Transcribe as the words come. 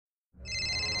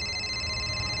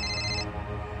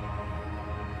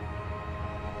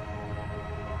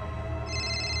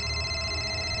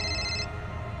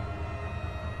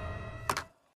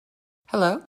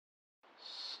Hello?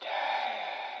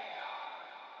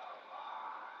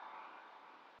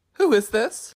 Who is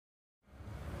this?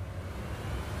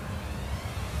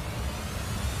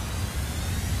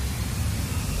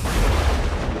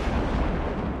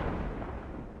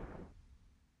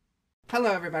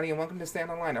 Hello, everybody, and welcome to Stand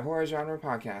Online, a horror genre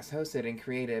podcast hosted and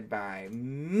created by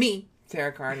me,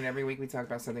 Tara Card, and every week we talk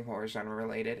about something horror genre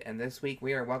related. And this week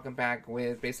we are welcome back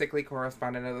with basically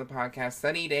correspondent of the podcast,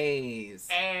 Sunny Days.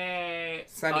 Hey!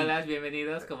 Sunny. Hola,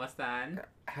 bienvenidos, ¿cómo están?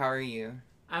 How are you?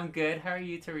 I'm good. How are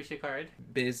you, Tarisha Card?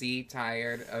 Busy,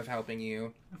 tired of helping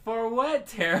you For what,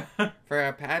 Tara? for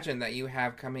a pageant that you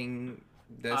have coming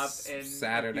this Up in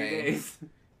Saturday. A few days.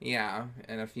 Yeah,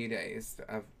 in a few days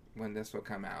of when this will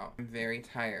come out. I'm very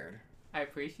tired. I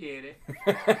appreciate it.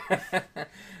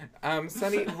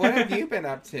 Sunny, what have you been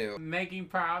up to? Making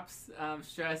props,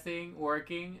 stressing,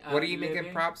 working. What are you living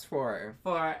making props for?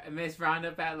 For Miss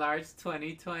Roundup at Large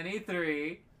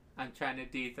 2023. I'm trying to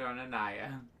dethrone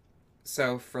Anaya.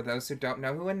 So, for those who don't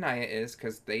know who Anaya is,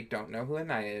 because they don't know who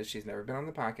Anaya is, she's never been on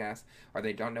the podcast, or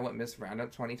they don't know what Miss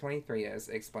Roundup 2023 is,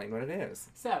 explain what it is.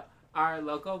 So, our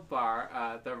local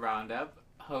bar, the Roundup,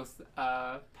 hosts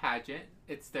a pageant.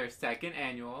 It's their second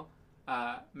annual.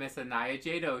 Miss Anaya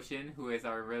Jade Ocean, who is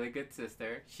our really good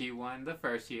sister, she won the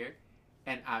first year,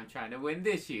 and I'm trying to win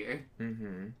this year.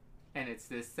 Mm-hmm. And it's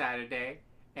this Saturday,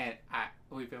 and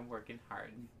we've been working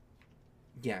hard.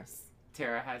 Yes.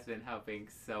 Tara has been helping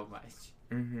so much.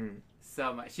 Mm-hmm.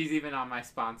 So much. She's even on my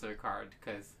sponsor card,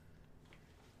 because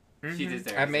she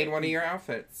deserves I made it. one of your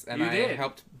outfits, and You I did.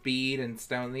 helped bead and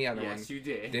stone the other one. Yes, you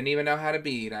did. Didn't even know how to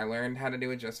bead. I learned how to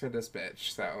do it just for this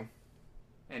bitch, so.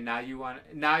 And now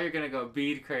now you're gonna go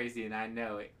bead crazy, and I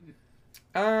know it.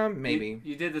 Maybe.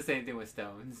 You did the same thing with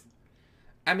stones.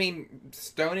 I mean,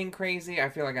 stoning crazy, I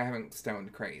feel like I haven't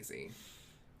stoned crazy.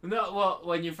 No, well,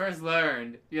 when you first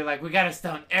learned, you're like, we gotta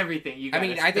stone everything. You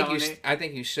gotta I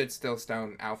think you should still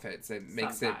stone outfits. It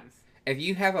makes sometimes. it. If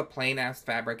you have a plain ass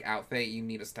fabric outfit, you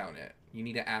need to stone it. You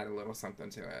need to add a little something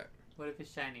to it. What if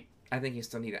it's shiny? I think you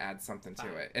still need to add something to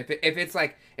Fine. it.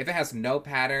 If it has no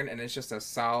pattern and it's just a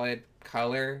solid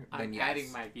color, then I'm yes.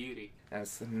 adding my beauty.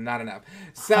 That's not enough.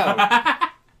 So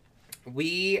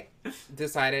we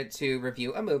decided to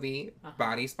review a movie,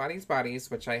 Bodies, Bodies,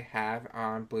 Bodies, which I have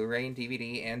on Blu-ray and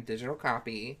DVD and digital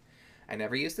copy. I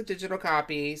never used the digital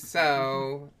copy,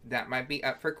 so that might be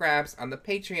up for grabs on the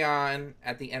Patreon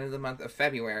at the end of the month of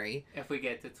February. If we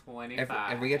get to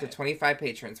 25. If we get to 25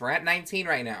 patrons. We're at 19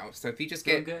 right now, so if you just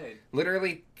get good.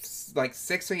 literally like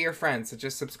 6 of your friends to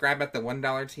just subscribe at the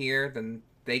 $1 tier, then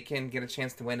they can get a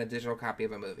chance to win a digital copy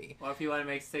of a movie. Or if you want to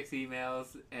make 6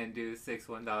 emails and do 6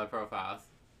 $1 profiles.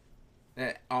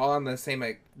 All on the same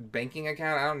banking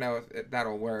account. I don't know if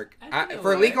that'll work. I think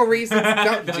For it legal would. reasons,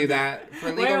 don't do that.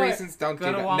 For legal reasons, don't Go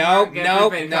do to that. Walmart, get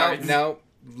prepaid cards. No.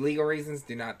 Legal reasons,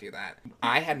 do not do that.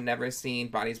 I had never seen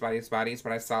Bodies, Bodies, Bodies,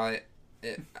 but I saw it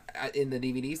in the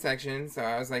DVD section, so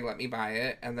I was like, let me buy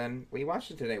it, and then we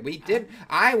watched it today.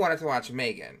 I wanted to watch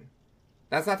Megan.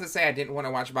 That's not to say I didn't want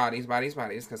to watch Bodies, Bodies,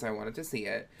 Bodies, because I wanted to see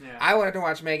it. Yeah. I wanted to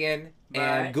watch Megan,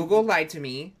 and But- Google lied to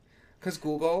me. Because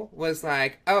Google was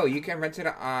like, oh, you can rent it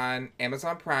on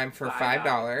Amazon Prime for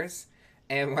 $5.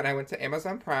 And when I went to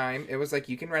Amazon Prime, it was like,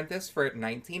 you can rent this for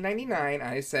 $19.99.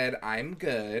 I said, I'm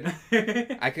good.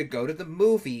 I could go to the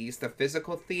movies, the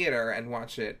physical theater, and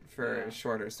watch it for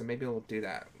shorter. So maybe we'll do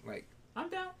that, like, I'm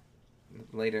down.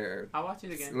 later. I'll watch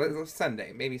it again.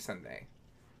 Sunday. Maybe Sunday.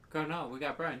 Girl, no, we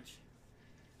got brunch.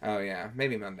 Oh, yeah.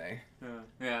 Maybe Monday.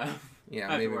 Yeah. Yeah,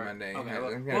 After maybe work. Monday. Okay, I'm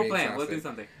gonna we'll be plan. We'll exhausted. do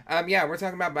something. Yeah, we're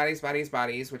talking about Bodies, Bodies,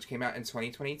 Bodies, which came out in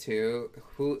 2022.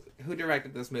 Who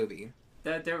directed this movie?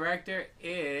 The director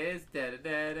is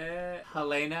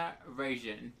Helena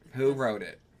Rajan. Who wrote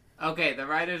it? Okay, the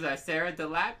writers are Sarah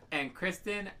DeLapp and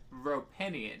Kristen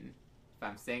Ropenian. If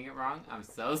I'm saying it wrong, I'm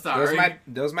so sorry.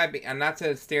 Those might be, and not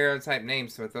to stereotype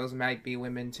names, but those might be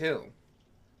women too.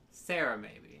 Sarah,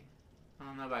 maybe. I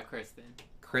don't know about Kristen.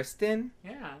 Kristen?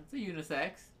 Yeah, it's a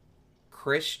unisex.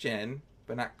 Christian,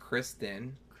 but not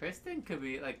Kristen. Kristen could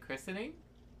be like christening.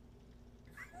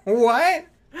 What?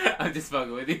 I'm just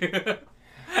fucking with you.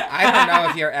 I don't know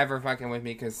if you're ever fucking with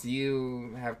me because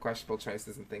you have questionable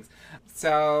choices and things.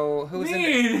 So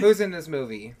who's in this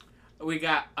movie? We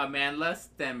got Amanda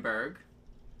Stenberg,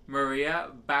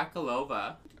 Maria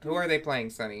Bakalova. Who are they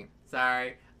playing, Sonny?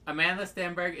 Sorry, Amanda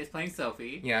Stenberg is playing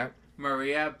Sophie. Yeah.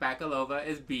 Maria Bakalova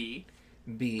is B.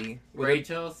 B.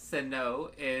 Rachel Seno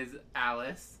is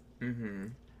Alice. Mm-hmm.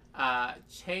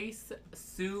 Chase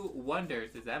Sue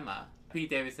Wonders is Emma. Pete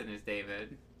Davidson is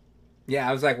David. Yeah,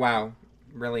 I was like, wow,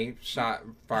 really shot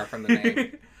far from the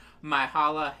name.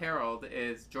 Myhala Harold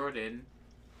is Jordan.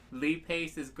 Lee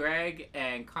Pace is Greg,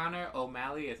 and Connor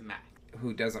O'Malley is Mac.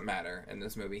 Who doesn't matter in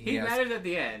this movie. He matters at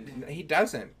the end. He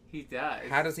doesn't. He does.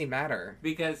 How does he matter?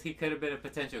 Because he could have been a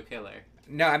potential killer.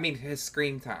 No, I mean his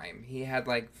screen time. He had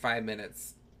like 5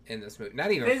 minutes in this movie.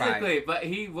 Not even Physically, 5. but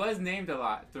he was named a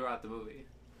lot throughout the movie.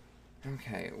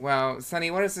 Okay, well, Sonny,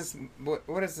 what is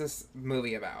this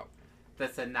movie about? The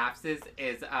synopsis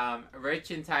is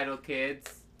rich entitled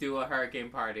kids do a hurricane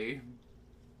party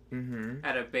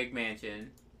at a big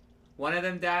mansion. One of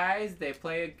them dies. They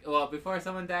play before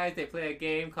someone dies, they play a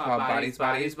game called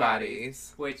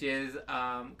Bodies, which is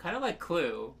kind of like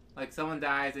Clue. Like someone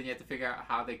dies and you have to figure out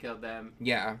how they killed them.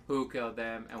 Yeah. Who killed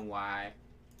them and why.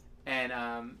 And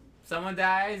someone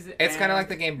dies. It's kind of like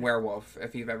the game Werewolf.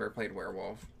 If you've ever played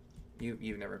Werewolf.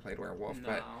 You've never played Werewolf, no.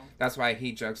 But that's why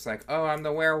he jokes like, "Oh, I'm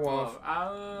the werewolf."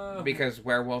 Because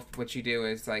werewolf, what you do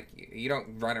is like you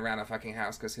don't run around a fucking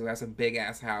house because who has a big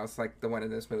ass house like the one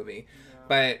in this movie,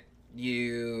 but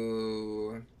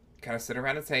you kind of sit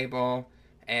around a table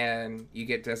and you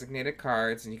get designated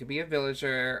cards, and you could be a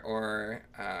villager or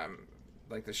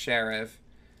like the sheriff,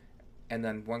 and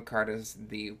then one card is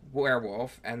the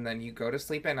werewolf, and then you go to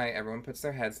sleep at night. Everyone puts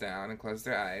their heads down and closes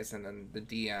their eyes, and then the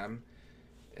DM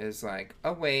is like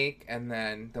awake, and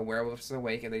then the werewolf's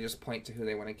awake, and they just point to who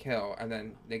they want to kill, and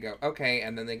then they go okay,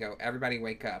 and then they go everybody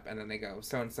wake up, and then they go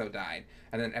so and so died,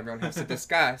 and then everyone has to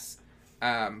discuss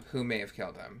who may have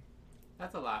killed him.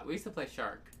 That's a lot. We used to play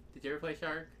Shark. Did you ever play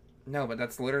Shark? No, but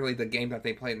that's literally the game that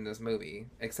they played in this movie,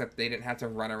 except they didn't have to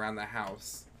run around the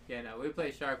house. Yeah, no, we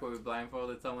played Shark where we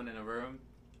blindfolded someone in a room,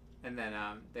 and then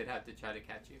they'd have to try to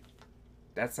catch you.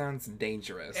 That sounds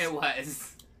dangerous. It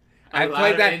was. I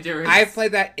played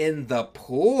that in the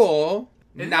pool.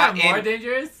 Isn't that more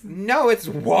dangerous? No, it's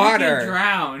water. You can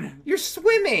drown. You're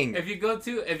swimming. If you go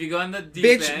in the deep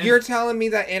Bitch, end, you're telling me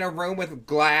that in a room with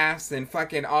glass and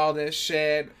fucking all this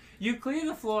shit. You clean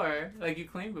the floor like you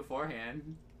cleaned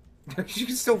beforehand. You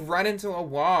can still run into a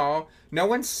wall. No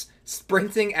one's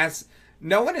swimming as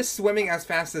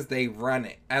fast as they're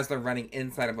running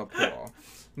inside of a pool.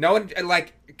 No one,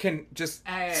 can just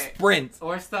sprint.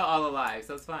 We're still all alive,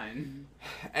 so it's fine.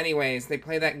 Anyways, they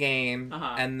play that game,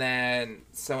 and then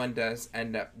someone does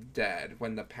end up dead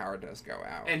when the power does go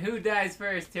out. And who dies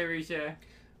first, Tarisha?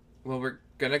 Well, we're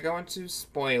gonna go into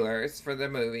spoilers for the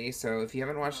movie, so if you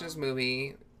haven't watched this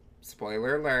movie,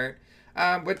 spoiler alert.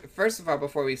 But first of all,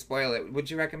 before we spoil it, would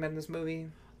you recommend this movie?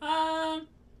 Yeah.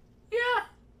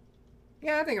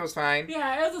 Yeah, I think it was fine.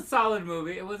 Yeah, it was a solid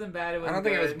movie. It wasn't bad. It wasn't I don't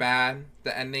think it was bad.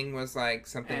 The ending was like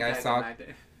something I saw. I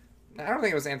don't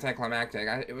think it was anticlimactic.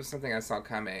 It was something I saw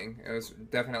coming. It was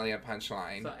definitely a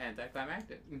punchline. So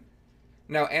anticlimactic.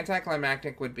 No,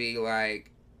 anticlimactic would be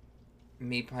like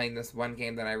me playing this one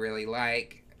game that I really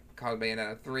like called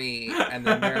Bayonetta 3, and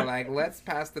then they're like, let's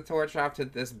pass the torch off to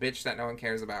this bitch that no one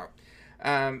cares about.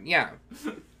 Yeah.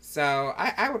 So,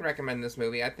 I would recommend this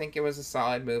movie. I think it was a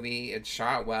solid movie. It's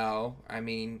shot well. I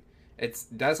mean, it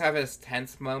does have its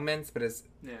tense moments, but it's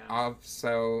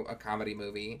also a comedy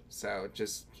movie. So,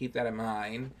 just keep that in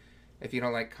mind. If you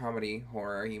don't like comedy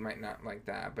horror, you might not like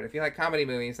that. But if you like comedy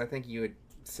movies, I think you would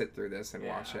sit through this and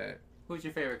watch it. Who's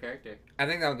your favorite character? I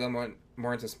think that'll go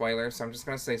more into spoilers, so I'm just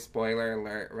going to say spoiler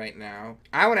alert right now.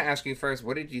 I want to ask you first,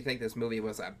 what did you think this movie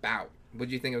was about? What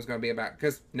did you think it was going to be about?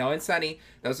 Because knowing Sonny,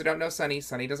 those who don't know Sonny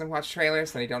doesn't watch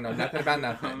trailers. Sonny don't know nothing about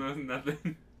nothing. I don't know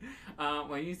nothing.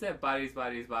 When you said bodies,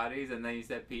 and then you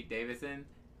said Pete Davidson,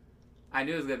 I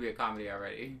knew it was going to be a comedy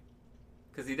already.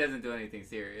 Because he doesn't do anything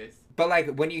serious. But,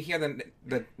 like, when you hear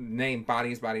the name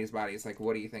Bodies, like,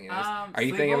 what do you think it is? Are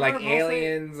you thinking, like, mostly?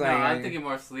 Aliens? No, I'm thinking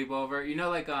more Sleepover. You know,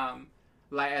 like,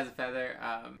 Light as a Feather,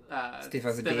 Stiff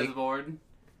as a board.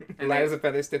 Light as a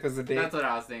feather, stiff as a dick. That's what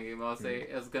I was thinking mostly.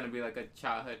 It was going to be like a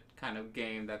childhood kind of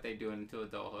game that they do into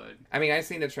adulthood. I mean, I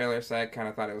seen the trailer, so I kind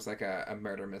of thought it was like a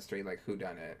murder mystery, like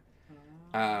whodunit.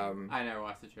 I never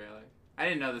watched the trailer. I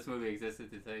didn't know this movie existed,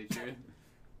 to tell you the truth.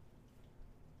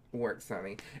 Work,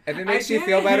 Sonny. If it makes you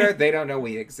feel better, they don't know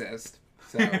we exist.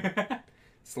 So,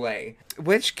 slay.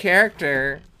 Which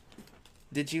character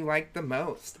did you like the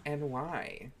most, and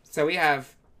why? So we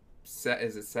have,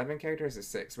 is it 7 characters or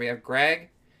 6? We have Greg,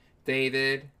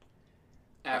 David,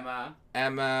 Emma,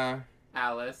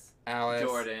 Alice,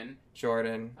 Jordan,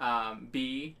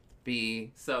 B,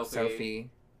 Sophie,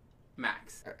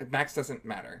 Max. Max doesn't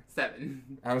matter.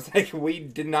 7. I was like, we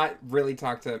did not really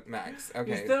talk to Max.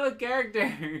 Okay. He's still a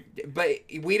character. But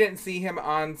we didn't see him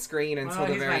on screen until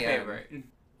the very end. He's my favorite.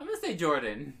 I'm going to say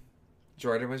Jordan.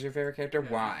 Jordan was your favorite character?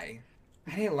 Yeah. Why?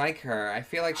 I didn't like her. I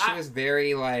feel like she was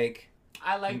very, like...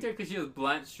 I liked her because she was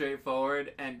blunt,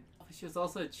 straightforward, and she was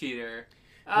also a cheater.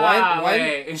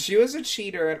 Wait. She was a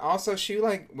cheater, and also she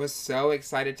like was so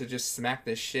excited to just smack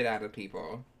the shit out of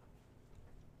people.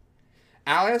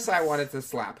 Alice, I wanted to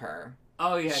slap her.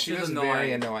 Oh yeah, she was annoying.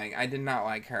 very annoying. I did not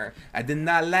like her. I did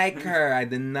not like her. I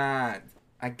did not.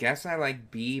 I guess I like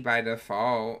B by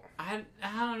default. I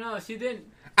don't know. She didn't.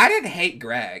 I didn't hate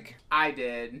Greg. I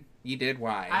did. You did?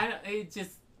 Why?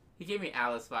 He gave me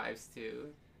Alice vibes too.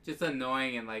 Just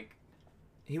annoying and like.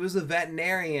 He was a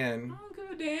veterinarian. I don't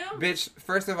give a damn. Bitch,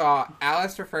 first of all,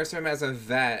 Alice refers to him as a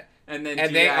vet. And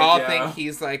they all think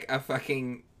he's like a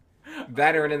fucking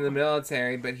veteran in the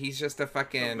military, but he's just a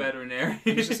fucking... veterinarian.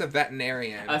 He's just a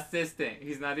veterinarian. Assistant.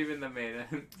 He's not even the main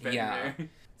veterinarian. Yeah.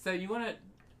 So you want to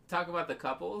talk about the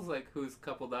couples? Like, who's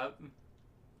coupled up?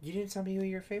 You didn't tell me who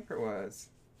your favorite was.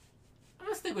 I'm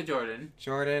going to stick with Jordan.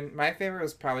 Jordan. My favorite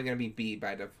was probably going to be B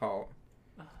by default.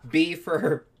 B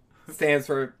stands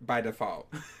for by default.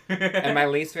 And my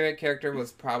least favorite character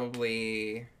was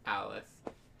probably... Alice.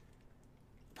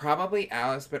 Probably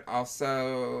Alice, but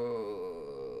also...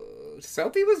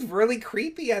 Sophie was really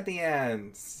creepy at the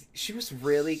end. She was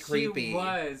really creepy. She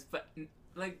was, but,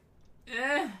 like,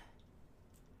 eh.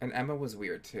 And Emma was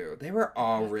weird, too. They were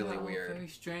all really weird. Very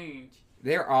strange.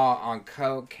 They're all on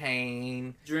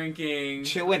cocaine. Drinking.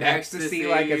 Chewing ecstasy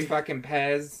like it's fucking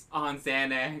Pez. On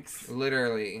Xanax.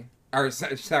 Literally. Or,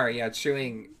 sorry, yeah,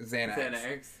 chewing Xanax.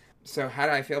 Xanax. So how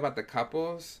do I feel about the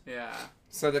couples? Yeah.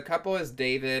 So the couple is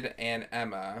David and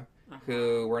Emma,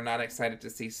 who were not excited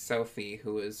to see Sophie,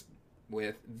 who is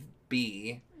with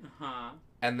B.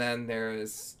 And then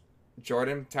there's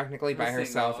Jordan technically by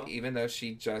herself, even though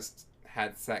she just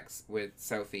had sex with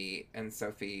Sophie, and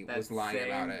Sophie was lying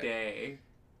about it. Day.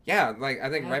 Yeah, like I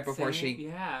think right before she...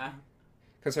 Yeah.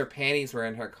 Because her panties were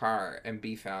in her car, and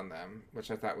B found them,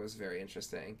 which I thought was very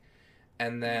interesting.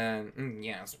 And then...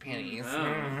 yes, panties.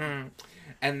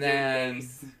 And then...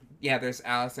 Yeah, there's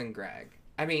Alice and Greg.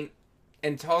 I mean,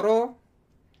 in total,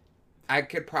 I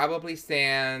could probably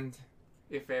stand...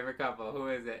 Your favorite couple, who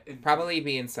is it? Probably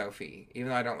B and Sophie, even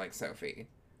though I don't like Sophie.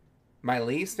 My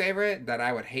least favorite, that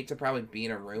I would hate to probably be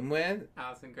in a room with...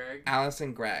 Alice and Greg? Alice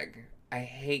and Greg. I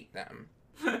hate them.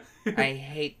 I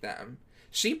hate them.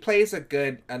 She plays a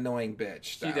good, annoying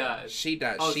bitch, though. She does. She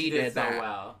does. Oh, she did that. So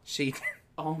well. She...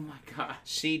 Oh my god.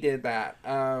 She did that.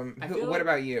 What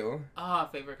about you?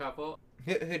 Favorite couple?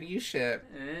 Who do you ship?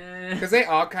 Because they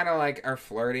all kind of like are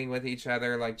flirting with each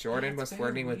other. Like Jordan was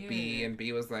flirting with B, and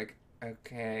B was like,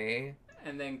 okay.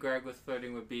 And then Greg was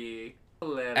flirting with B. A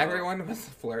little. Everyone was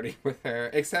flirting with her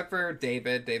except for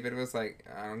David. David was like,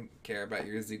 I don't care about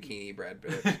your zucchini bread,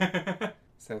 bitch.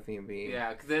 Sophie and B.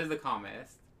 Yeah, because there's the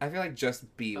calmest. I feel like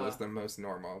just B was the most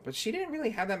normal, but she didn't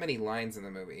really have that many lines in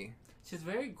the movie. She's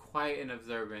very quiet and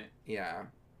observant. Yeah.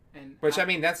 And which, I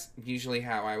mean, that's usually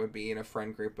how I would be in a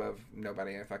friend group of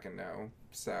nobody I fucking know.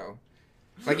 So,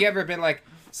 like, you ever been like,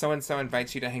 so-and-so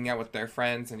invites you to hang out with their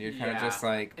friends, and you're kind of just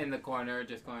like... in the corner,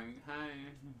 just going, hi,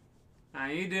 how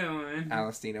you doing?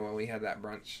 Alestina, when we had that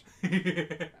brunch.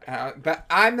 But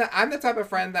I'm the type of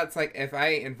friend that's like, if I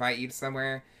invite you to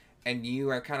somewhere, and you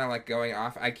are kind of like going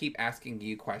off, I keep asking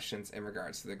you questions in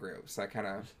regards to the group. So I kind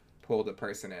of pull the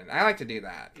person in. I like to do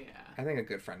that. Yeah. I think a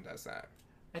good friend does that.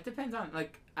 It depends on,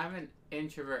 like, I'm an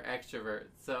introvert, extrovert,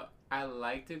 so I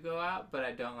like to go out, but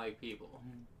I don't like people.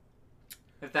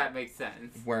 If that makes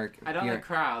sense. Work. I don't like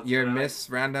crowds. Your Miss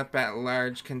Roundup at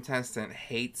Large contestant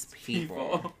hates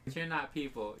people. You're not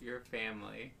people, you're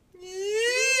family.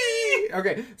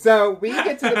 Okay, so we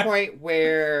get to the point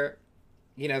where,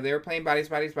 you know, they were playing Bodies,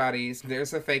 Bodies, Bodies.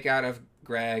 There's a fake out of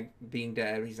Greg being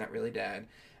dead. He's not really dead.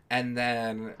 And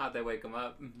then... How'd they wake him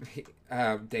up?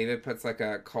 David puts, like,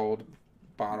 a cold...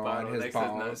 bottle on his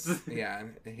balls. Yeah,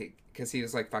 because he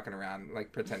was like fucking around,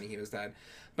 like pretending he was dead.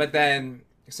 But then,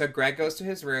 so Greg goes to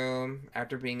his room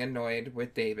after being annoyed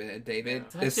with David. David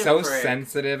is so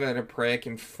sensitive and a prick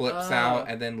and flips out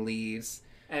and then leaves.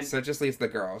 And so it just leaves the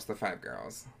girls, the 5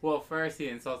 girls. Well, first he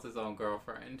insults his own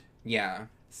girlfriend. Yeah.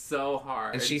 So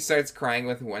hard. And she starts crying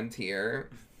with one tear.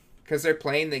 Because they're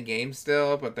playing the game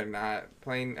still, but they're not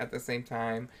playing at the same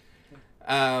time.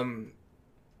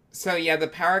 So, yeah, the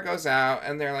power goes out,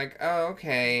 and they're like, oh,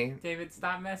 okay. David,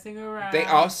 stop messing around. They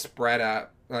all spread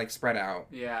out.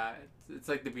 Yeah, it's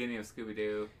like the beginning of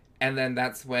Scooby-Doo. And then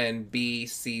that's when B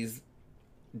sees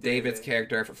David's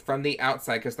character from the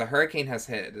outside, because the hurricane has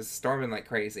hit. It's storming like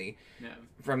crazy. Yeah.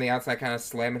 From the outside, kind of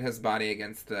slamming his body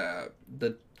against the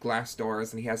glass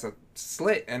doors, and he has a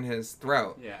slit in his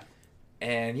throat. Yeah.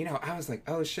 And, you know, I was like,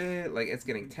 oh, shit, like, it's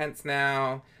getting tense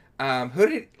now. Who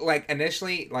did, like,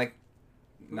 initially, like,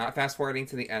 not fast forwarding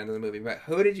to the end of the movie, but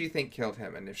who did you think killed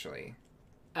him initially?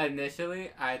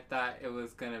 Initially, I thought it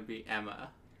was gonna be Emma.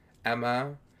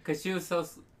 Emma. Because she was so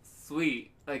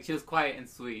sweet. Like, she was quiet and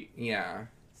sweet. Yeah.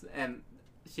 And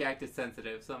she acted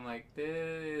sensitive. So I'm like,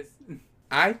 this...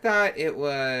 I thought it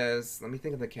was... Let me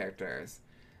think of the characters.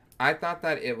 I thought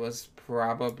that it was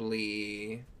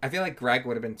probably... I feel like Greg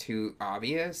would have been too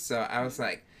obvious. So I was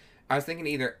like... I was thinking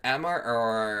either Emma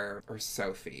or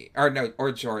Sophie.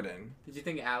 Or Jordan. Did you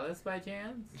think Alice by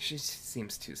chance? She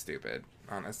seems too stupid,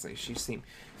 honestly.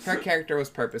 Her character was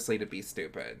purposely to be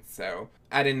stupid. So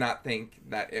I did not think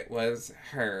that it was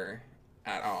her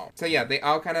at all. So yeah, they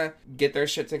all kind of get their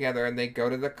shit together and they go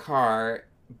to the car.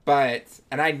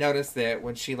 And I noticed it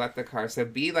when she left the car. So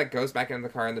B, like, goes back into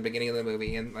the car in the beginning of the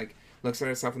movie and, like, looks at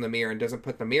herself in the mirror and doesn't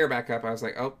put the mirror back up. I was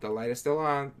like, oh, the light is still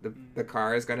on. The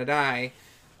car is going to die.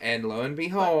 And lo and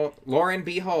behold,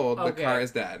 the car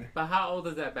is dead. But how old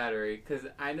is that battery? Because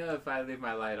I know if I leave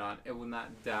my light on, it will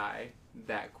not die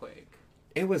that quick.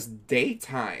 It was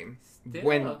daytime. Still.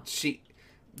 When she...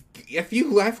 If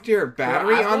you left your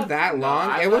battery on that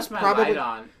long, it was probably... I left my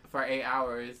light on for 8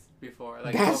 hours before,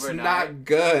 like, that's overnight. Not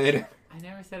good. I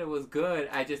never said it was good.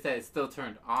 I just said it still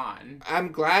turned on.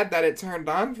 I'm glad that it turned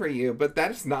on for you, but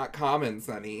that's not common,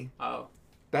 Sonny. Oh.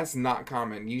 That's not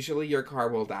common. Usually your car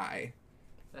will die.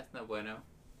 That's no bueno.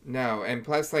 No, and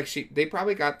plus, like, they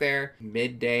probably got there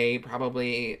midday,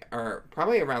 probably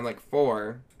around, like,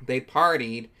 4. They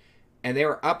partied, and they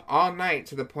were up all night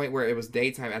to the point where it was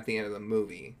daytime at the end of the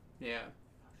movie. Yeah.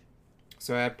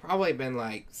 So it had probably been,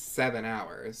 like, 7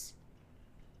 hours.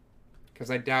 Because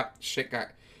I doubt shit got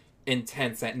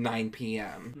intense at 9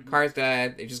 p.m. Mm-hmm. Car's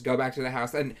dead. They just go back to the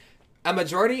house. And a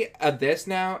majority of this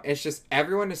now is just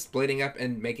everyone is splitting up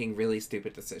and making really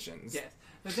stupid decisions. Yes.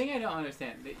 The thing I don't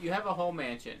understand, that you have a whole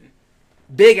mansion.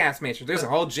 Big ass mansion. There's a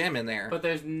whole gym in there. But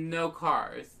there's no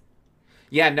cars.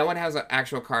 Yeah, no one has an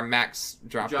actual car. Max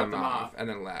dropped them off and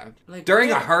then left. Like, during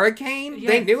a hurricane?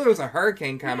 Yeah. They knew it was a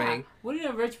hurricane coming. Yeah. Wouldn't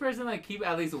a rich person, like, keep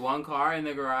at least one car in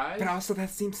the garage? But also that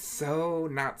seems so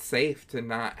not safe to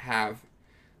not have,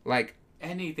 like...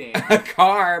 anything. A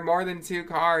car, more than 2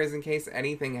 cars in case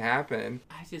anything happened.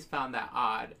 I just found that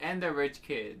odd. And they're rich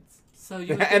kids. So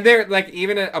you and they're, like,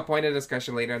 even a point of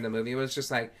discussion later in the movie was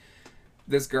just like,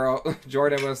 this girl,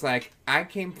 Jordan, was like, I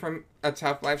came from a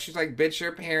tough life. She's like, bitch,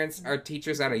 your parents are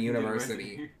teachers at a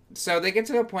university. So they get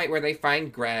to a point where they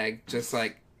find Greg just,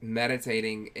 like,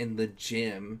 meditating in the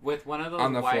gym. With one of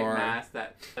those white floor. Masks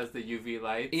that does the UV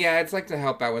lights. Yeah, it's, like, to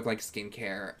help out with, like,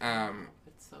 skincare.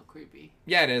 It's so creepy.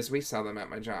 Yeah, it is. We sell them at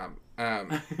my job.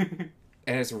 And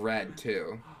it's red,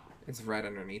 too. It's red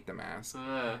underneath the mask.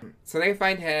 So they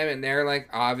find him, and they're, like,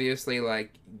 obviously,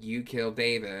 like, you killed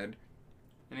David.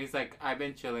 And he's like, I've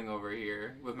been chilling over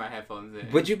here with my headphones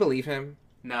in. Would you believe him?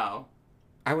 No.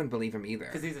 I wouldn't believe him either.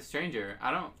 Because he's a stranger.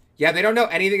 I don't... Yeah, they don't know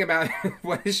anything about him.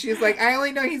 What is she's like, I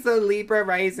only know he's a Libra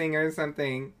rising or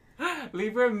something.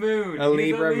 Libra moon. A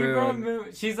Libra moon.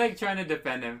 She's, like, trying to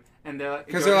defend him. And they're like...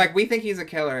 Because they're like, we think he's a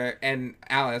killer. And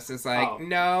Alice is like,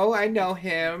 no, I know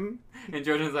him. And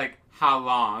Jordan's like, how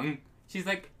long? She's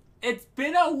like, it's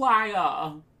been a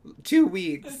while. 2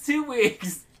 weeks. 2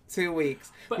 weeks. 2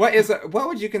 weeks. But what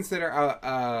would you consider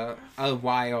a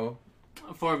while?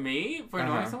 For me? For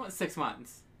knowing someone? 6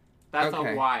 months. That's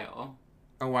a while.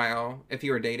 A while? If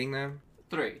you were dating them?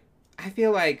 3. I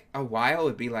feel like a while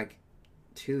would be like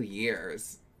 2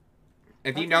 years.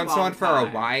 If you've known someone for a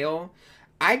while...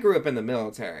 I grew up in the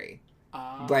military.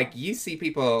 Like, you see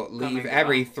people leave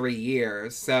every 3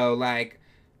 years. So, like,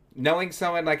 knowing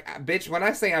someone, like, bitch, when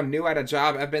I say I'm new at a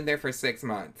job, I've been there for 6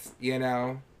 months, you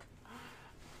know?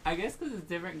 I guess because it's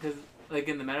different, because, like,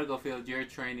 in the medical field, your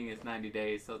training is 90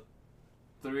 days, so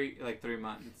 3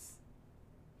 months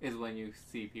is when you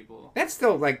see people. That's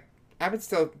still, like, I would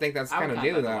still think that's kind of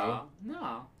new, though.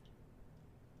 No.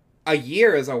 A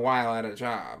year is a while at a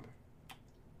job.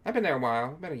 I've been there a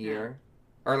while. About a year.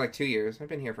 Or, like, 2 years. I've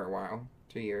been here for a while.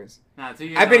 2 years. Nah, 2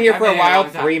 years. I've been here for a while,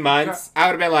 3 months. I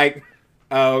would have been like,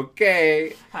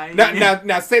 okay.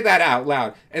 Now say that out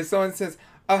loud. And someone says,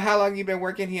 oh, how long you been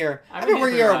working here? I've been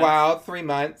working here a while. 3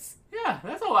 months. Yeah,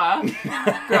 that's a while.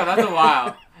 Girl, that's a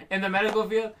while. In the medical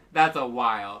field, that's a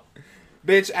while.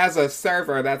 Bitch, as a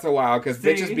server, that's a while. Because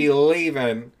bitches be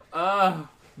leaving. But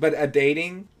a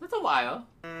dating? That's a while.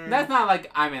 That's not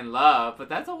like I'm in love, but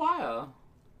that's a while.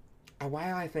 A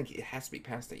while, I think it has to be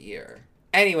past a year.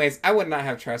 Anyways, I would not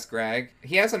have trust Greg.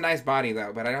 He has a nice body,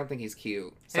 though, but I don't think he's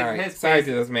cute. Sorry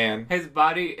to this man. His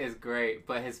body is great,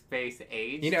 but his face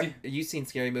aged. You know, you seen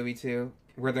Scary Movie 2?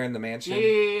 Where they're in the mansion?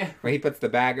 Yeah. Where he puts the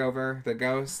bag over the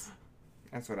ghost?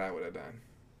 That's what I would have done.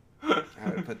 I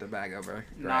would put the bag over Greg.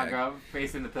 Nah, girl.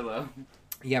 Face in the pillow.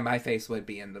 Yeah, my face would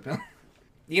be in the pillow.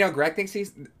 You know, Greg thinks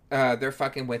they're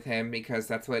fucking with him because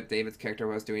that's what David's character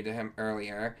was doing to him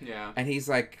earlier. Yeah. And he's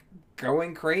like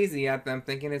going crazy at them,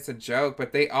 thinking it's a joke,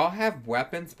 but they all have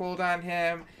weapons pulled on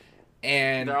him.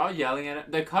 And they're all yelling at him.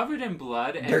 They're covered in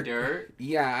blood and dirt.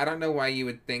 Yeah, I don't know why you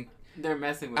would think they're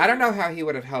messing with I don't know how he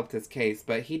would have helped his case,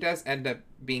 but he does end up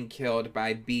being killed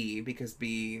by B because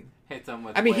B hits him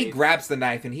with he grabs the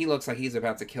knife and he looks like he's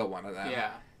about to kill one of them.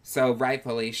 Yeah. So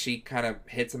rightfully, she kind of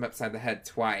hits him upside the head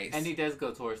twice. And he does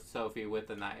go towards Sophie with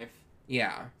the knife.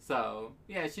 Yeah. So,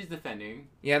 yeah, she's defending.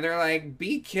 Yeah, they're like,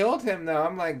 B killed him, though.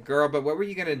 I'm like, girl, but what were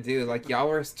you going to do? Like, y'all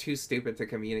were too stupid to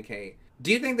communicate.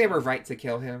 Do you think they were right to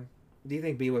kill him? Do you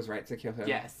think B was right to kill him?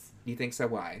 Yes. You think so?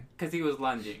 Why? Because he was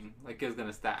lunging. Like, he was going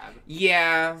to stab.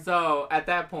 Yeah. So, at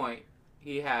that point,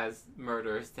 he has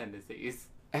murderous tendencies.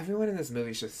 Everyone in this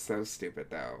movie is just so stupid,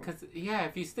 though. Because, yeah,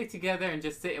 if you stick together and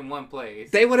just sit in one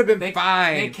place... They would have been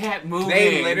fine. They kept moving.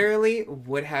 They literally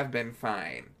would have been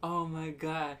fine. Oh, my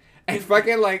God. And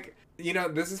fucking, like, you know,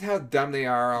 this is how dumb they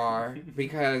are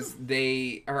because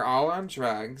they are all on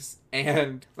drugs.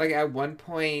 And, like, at one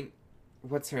point...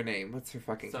 What's her name? What's her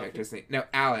fucking character's name? No,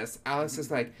 Alice. Alice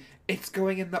is like, it's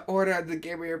going in the order of the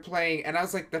game we are playing. And I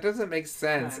was like, that doesn't make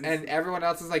sense. And everyone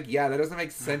else is like, yeah, that doesn't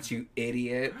make sense, you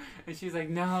idiot. And she's like,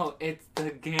 no, it's the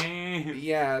game.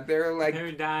 Yeah, they're like...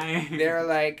 They're dying. They're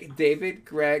like, David,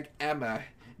 Greg, Emma.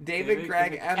 David,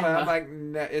 Greg, Emma. I'm like,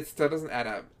 no, it still doesn't add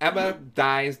up. Emma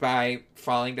dies by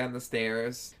falling down the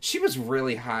stairs. She was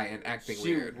really high and acting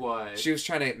weird. She was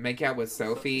trying to make out with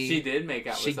Sophie. She did make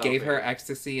out with Sophie. She gave her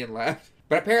ecstasy and left.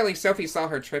 But apparently Sophie saw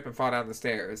her trip and fall down the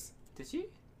stairs. Did she?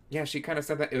 Yeah, she kind of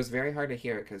said that. It was very hard to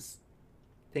hear because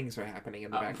things were happening in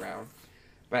the background.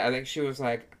 But I think she was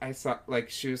like, I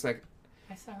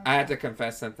had to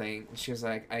confess something. She was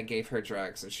like, I gave her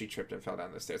drugs and she tripped and fell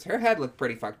down the stairs. Her head looked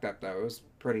pretty fucked up though. It was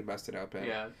pretty busted open.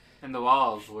 Yeah, and the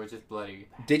walls were just bloody.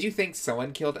 Did you think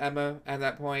someone killed Emma at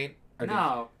that point? Or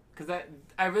no, because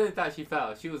I really thought she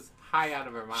fell. She was high out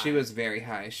of her mind. She was very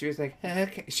high. She was like,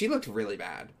 okay. She looked really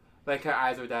bad. Like her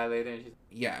eyes were dilated. And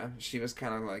yeah, she was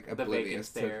kind of like oblivious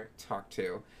to talk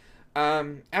to.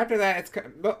 After that, it's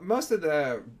most of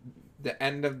the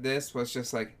end of this was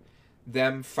just like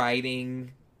them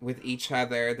fighting with each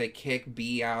other. They kick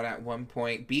B out at one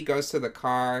point. B goes to the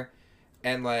car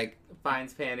and like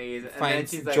finds panties. And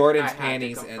finds then she's like, Jordan's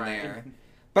panties in there.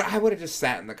 But I would have just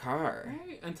sat in the car.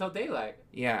 Right, until daylight.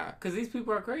 Yeah. Because these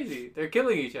people are crazy. They're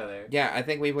killing each other. Yeah, I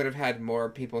think we would have had more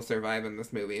people survive in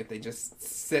this movie if they just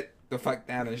sit the fuck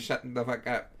down and shut the fuck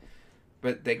up.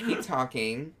 But they keep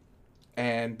talking,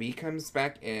 and B comes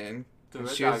back in. Through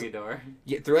a doggy door.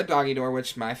 Yeah, through a doggy door,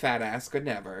 which my fat ass could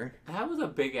never. That was a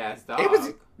big ass dog. It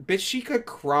was, but she could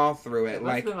crawl through it.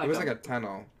 Like it was like a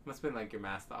tunnel. Must have been like your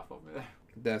Mastiff over there.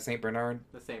 The Saint Bernard?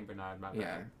 The Saint Bernard, my bad.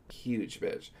 Yeah. Huge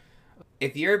bitch.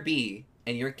 If you're B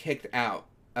and you're kicked out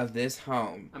of this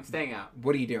home... I'm staying out.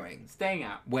 What are you doing? Staying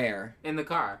out. Where? In the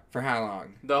car. For how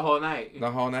long? The whole night.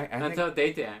 The whole night? Until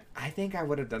daytime. I think I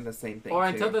would have done the same thing, or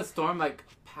until the storm, like,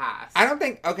 passed. I don't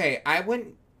think... Okay, I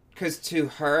wouldn't... Because to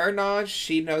her knowledge,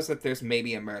 she knows that there's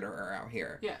maybe a murderer out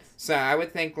here. Yes. So I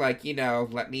would think, like, you know,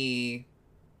 let me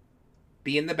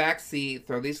be in the back seat,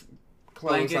 throw these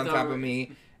clothes on top of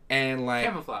me, and, like,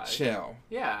 camouflage. Chill.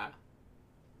 Yeah.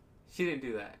 She didn't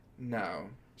do that. No.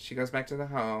 She goes back to the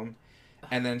home,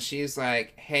 and then she's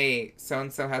like, hey,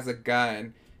 so-and-so has a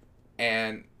gun,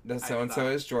 and the so-and-so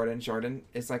is Jordan. Jordan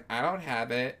is like, I don't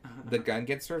have it. The gun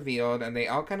gets revealed, and they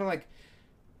all kind of, like...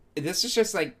 This is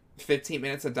just, like, 15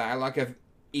 minutes of dialogue of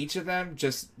each of them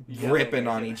just ripping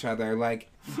on each other. Like,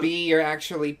 B, you're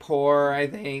actually poor, I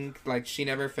think. Like, she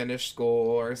never finished school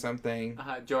or something.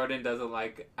 Jordan doesn't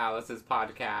like Alice's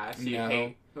podcast.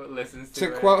 She listens to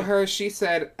it. To quote her, she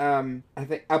said, I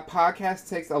think a podcast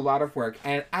takes a lot of work.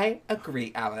 And I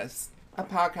agree, Alice. A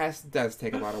podcast does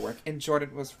take a lot of work. And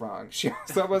Jordan was wrong. She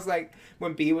also was like,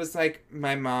 when B was like,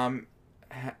 my mom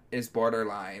is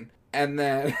borderline. And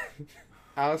then...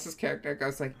 Alice's character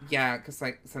goes like, yeah, because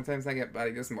like sometimes I get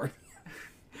body dysmorphia.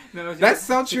 No, that's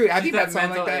so true. Have you met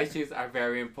someone like that? Mental issues are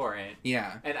very important.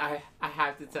 Yeah. And I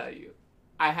have to tell you,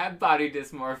 I have body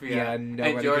dysmorphia. Yeah,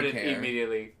 nobody and Jordan can care.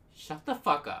 Immediately, shut the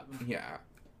fuck up. Yeah.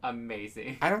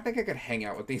 Amazing. I don't think I could hang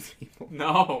out with these people.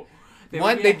 No.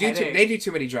 They do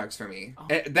too many drugs for me.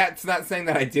 Oh. That's not saying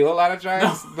that I do a lot of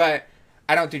drugs, but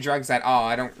I don't do drugs at all.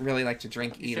 I don't really like to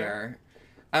drink either. Sure.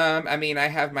 I mean, I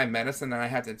have my medicine that I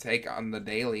have to take on the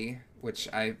daily, which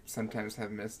I sometimes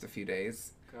have missed a few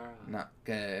days. Girl. Not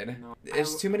good. No.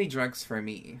 It's too many drugs for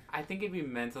me. I think it'd be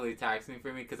mentally taxing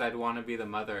for me because I'd want to be the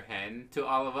mother hen to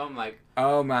all of them. Like,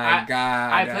 Oh my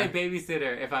god. I play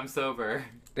babysitter if I'm sober.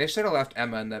 They should have left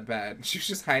Emma in the bed. She was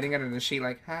just hiding under the sheet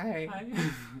like, hi.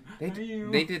 They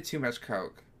did too much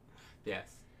coke.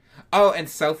 Yes. Oh, and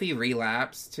Sophie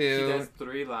relapsed too. She does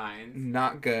 3 lines.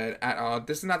 Not good at all.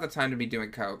 This is not the time to be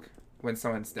doing coke when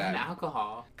someone's dead. And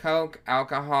alcohol. Coke,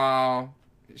 alcohol.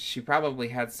 She probably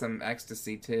had some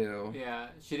ecstasy too. Yeah,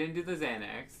 she didn't do the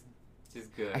Xanax, which is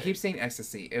good. I keep saying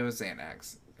ecstasy. It was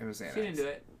Xanax. She didn't do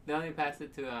it. They only passed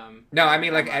it to No, I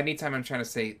mean like anytime I'm trying to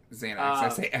say Xanax, I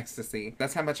say ecstasy.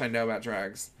 That's how much I know about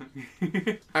drugs.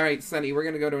 All right, Sunny, we're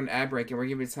gonna go to an ad break, and we're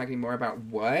gonna be talking more about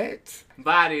what?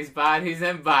 Bodies,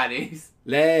 and bodies.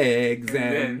 Legs And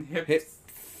and then hips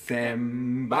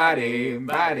and body.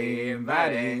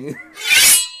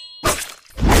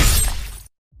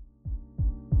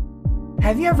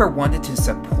 Have you ever wanted to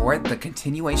support the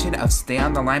continuation of Stay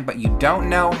on the Line but you don't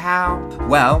know how?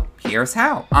 Well, here's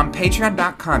how. On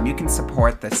patreon.com, you can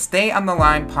support the Stay on the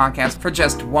Line podcast for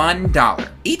just $1.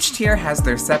 Each tier has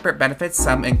their separate benefits.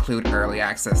 Some include early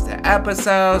access to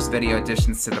episodes, video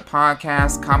additions to the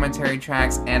podcast, commentary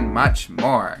tracks, and much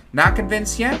more. Not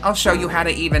convinced yet? I'll show you how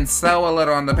to even sew a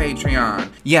little on the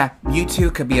Patreon. Yeah, you too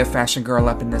could be a fashion girl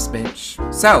up in this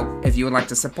bitch. So, if you would like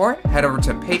to support, head over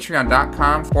to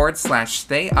patreon.com/stay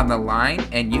on the line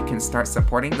and you can start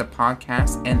supporting the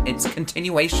podcast and its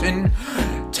continuation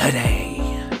today.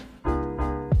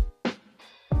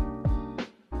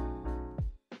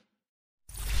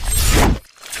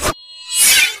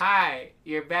 Hi,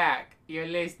 you're back. You're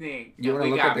listening. You want to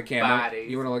We look at got the camera?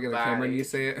 Bodies, You want to look at the camera when you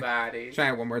say it? Bodies. Try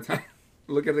it one more time.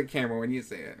 Look at the camera when you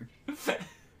say it.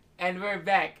 And we're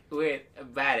back with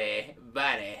body.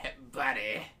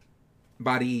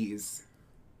 Bodies.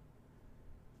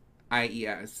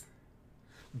 IES.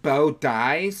 Bo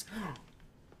dies?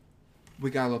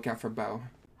 We gotta look out for Bo.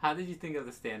 How did you think of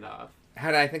the standoff?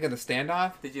 How did I think of the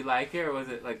standoff? Did you like it or was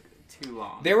it like too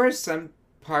long? There were some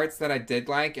parts that I did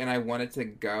like and I wanted to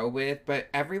go with, but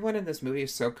everyone in this movie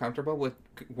is so comfortable with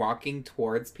walking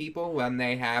towards people when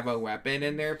they have a weapon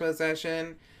in their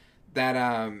possession that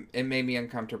it made me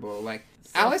uncomfortable. Like,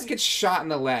 Alice gets shot in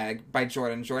the leg by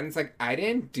Jordan. Jordan's like, I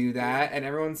didn't do that. And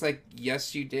everyone's like,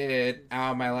 yes, you did.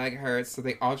 Ow, my leg hurts. So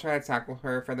they all try to tackle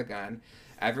her for the gun.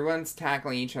 Everyone's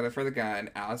tackling each other for the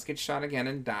gun. Alice gets shot again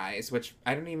and dies, which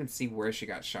I don't even see where she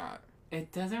got shot.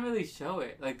 It doesn't really show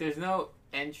it. Like, there's no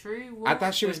entry. I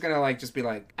thought she was going to, like, just be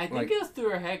like... I think it was through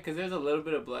her head because there's a little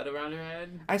bit of blood around her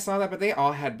head. I saw that, but they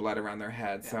all had blood around their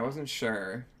heads, so I wasn't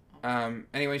sure.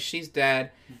 Anyway, she's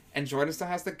dead, and Jordan still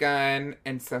has the gun,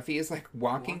 and Sophie is, like,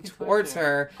 walking towards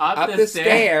her up the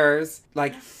stairs,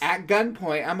 like, at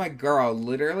gunpoint. I'm like, girl,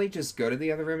 literally just go to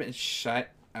the other room and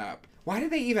shut up. Why did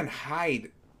they even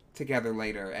hide together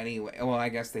later anyway? Well, I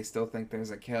guess they still think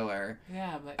there's a killer.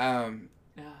 Yeah, but...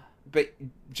 But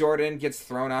Jordan gets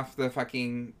thrown off the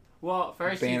fucking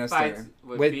first banister she fights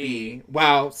with B.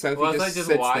 Wow, Sophie just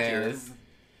sits there.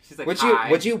 She's like,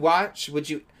 would you watch? Would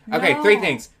you... Okay, No. 3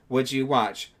 things. Would you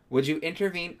watch? Would you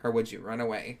intervene? Or would you run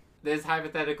away? This is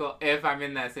hypothetical if I'm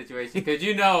in that situation. Because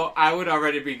you know I would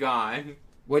already be gone.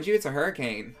 Would you? It's a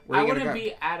hurricane. I wouldn't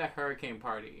be at a hurricane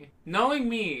party. Knowing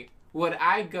me, would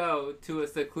I go to a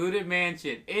secluded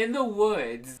mansion in the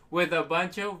woods with a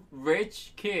bunch of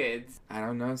rich kids? I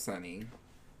don't know, Sonny.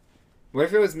 What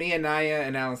if it was me, Anaya,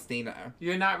 and Alestina?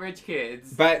 You're not rich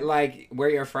kids. But, like, we're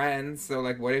your friends, so,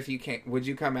 like, what if you can't... Would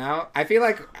you come out? I feel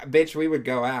like, bitch, we would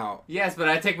go out. Yes, but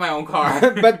I'd take my own car.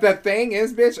 But the thing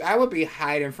is, bitch, I would be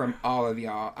hiding from all of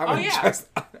y'all. I would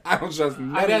I don't trust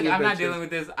none of you I'm not bitches. dealing with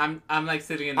this. I'm like,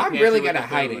 sitting in the I'm pantry really with good the at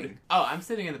food. hiding. Oh, I'm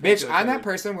sitting in the pantry Bitch, I'm with that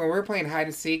person, when we're playing hide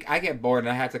and seek, I get bored and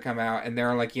I have to come out, and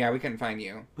they're like, yeah, we couldn't find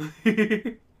you.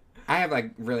 food. I have,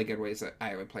 like, really good ways that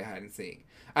I would play hide and seek.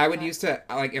 I would used to,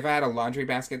 like, if I had a laundry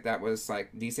basket that was, like,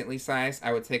 decently sized,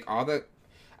 I would take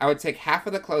half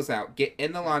of the clothes out, get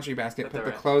in the laundry basket, put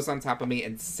the clothes on top of me,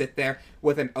 and sit there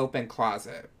with an open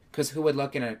closet. Because who would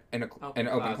look in an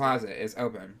open closet? Is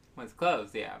open. When it's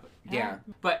closed, yeah. Yeah.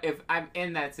 But if I'm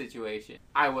in that situation,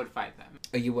 I would fight them.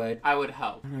 Oh, you would? I would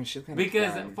help. Oh, she's gonna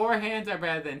Because cry. 4 hands are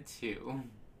better than 2.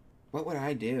 What would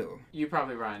I do? You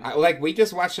probably run. We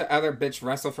just watched the other bitch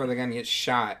wrestle for the gun and get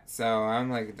shot. So I'm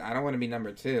like, I don't want to be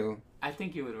number 2. I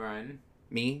think you would run.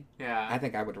 Me? Yeah. I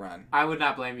think I would run. I would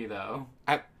not blame you, though.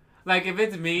 Like, if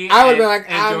it's me I would be like,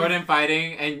 and Jordan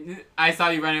fighting, and I saw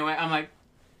you running away, I'm like,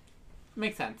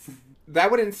 makes sense.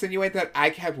 That would insinuate that I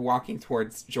kept walking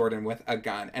towards Jordan with a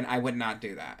gun, and I would not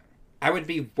do that. I would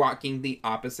be walking the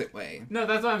opposite way. No,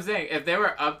 that's what I'm saying. If they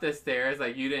were up the stairs,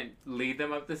 like you didn't lead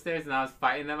them up the stairs, and I was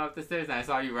fighting them up the stairs, and I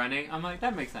saw you running, I'm like,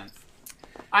 that makes sense.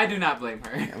 I do not blame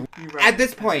her. At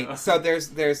this point, so there's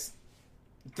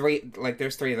three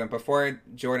of them before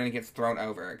Jordan gets thrown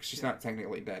over. 'Cause she's not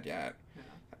technically dead yet. Yeah.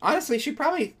 Honestly, she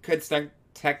probably could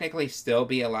technically still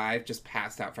be alive, just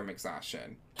passed out from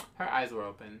exhaustion. Her eyes were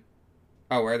open.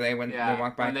 Oh, were they when they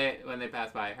walked by? When they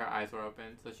passed by, her eyes were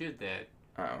open, so she was dead.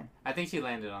 Oh. I think she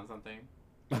landed on something.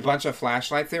 A bunch of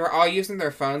flashlights. They were all using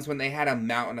their phones when they had a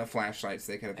mountain of flashlights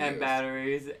they could have used. And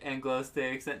batteries and glow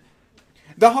sticks and.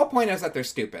 The whole point is that they're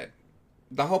stupid.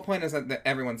 The whole point is that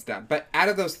everyone's dumb. But out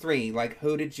of those three, like,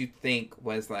 who did you think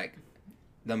was, like,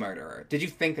 the murderer? Did you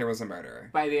think there was a murderer?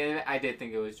 By the end of it, I did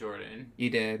think it was Jordan. You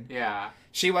did? Yeah.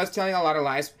 She was telling a lot of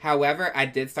lies. However, I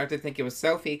did start to think it was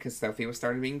Sophie, because Sophie was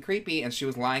starting being creepy, and she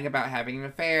was lying about having an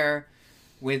affair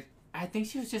with... I think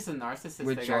she was just a narcissist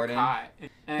with that Jordan. got caught.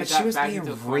 But she was being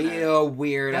real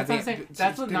weird. That's what I'm saying.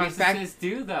 That's what narcissists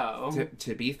do, though.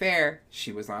 To be fair,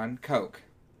 she was on coke.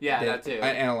 Yeah, that too.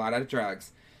 And a lot of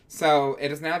drugs. So,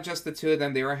 it is now just the two of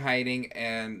them. They were hiding,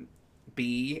 and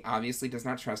B obviously does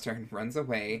not trust her and runs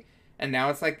away. And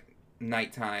now it's like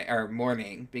nighttime, or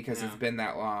morning, because it's been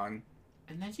that long.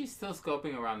 And then she's still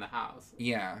scoping around the house.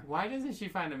 Yeah. Why doesn't she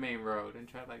find a main road and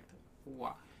try, like,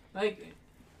 walk? Like...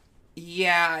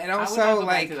 Yeah, and also, I would not go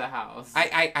like... back to the house.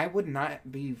 I would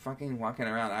not be fucking walking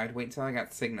around. I'd wait until I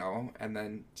got signal, and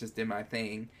then just did my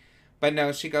thing. But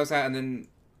no, she goes out, and then...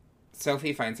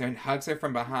 Sophie finds her and hugs her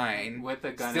from behind. With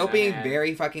a gun still in being her hand.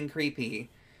 very fucking creepy.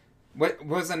 What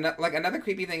was another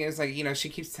creepy thing is, like, you know, she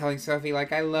keeps telling Sophie,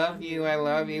 like, I love you,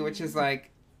 which is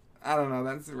like, I don't know,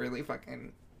 that's really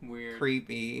fucking weird,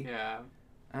 creepy. Yeah.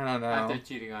 I don't know. After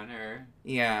cheating on her.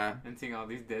 Yeah. And seeing all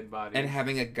these dead bodies. And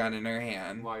having a gun in her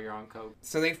hand. While you're on coke.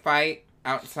 So they fight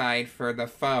outside for the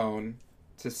phone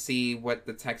to see what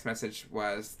the text message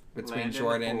was between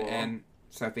Jordan and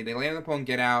Sophie. They land in the pool and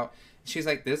get out. She's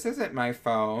like, this isn't my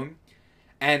phone.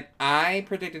 And I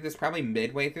predicted this probably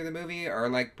midway through the movie, or,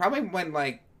 like, probably when,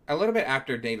 like, a little bit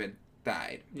after David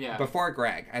died. Yeah. Before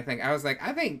Greg, I think. I was like,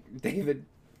 I think David,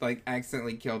 like,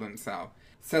 accidentally killed himself.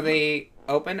 So they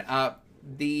open up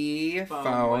the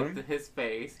phone. With his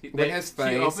face. She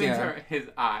opens his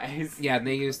eyes. Yeah,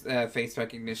 they used face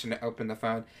recognition to open the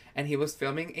phone. And he was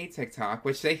filming a TikTok,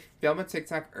 which they filmed a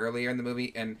TikTok earlier in the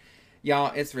movie. And,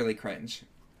 y'all, it's really cringe.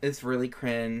 It's really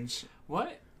cringe.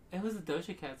 What? It was a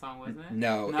Doja Cat song, wasn't it?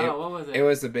 No, what was it? It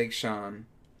was a Big Sean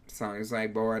song. It was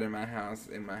like, bored in my house,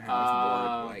 bored.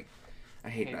 Like, I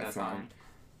hate that song.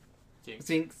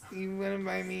 Jinx, you wanna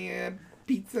buy me a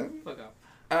pizza? Fuck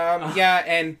up. Yeah,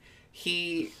 and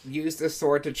he used a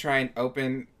sword to try and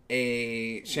open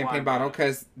a champagne bottle,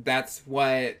 because that's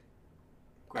what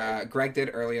Greg did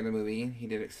earlier in the movie. He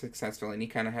did it successfully, and he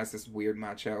kind of has this weird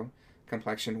macho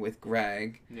complexion with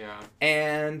Greg. Yeah.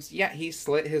 And yeah, he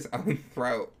slit his own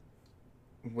throat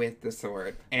with the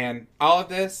sword. And all of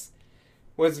this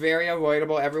was very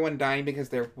avoidable. Everyone dying because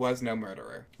there was no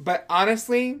murderer. But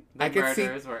honestly, the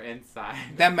murderers were inside.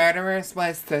 The murderers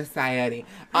was society.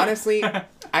 Honestly,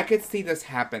 I could see this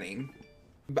happening.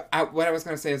 But what I was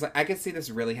going to say is, like, I could see this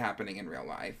really happening in real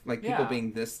life. Like, people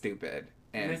being this stupid.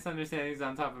 And misunderstandings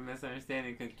on top of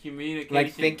misunderstanding. Communication.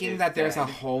 Like, thinking that there's a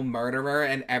whole murderer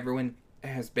and everyone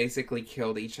has basically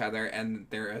killed each other and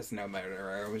there is no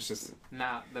murderer. It was just...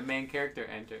 Now, the main character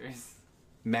enters.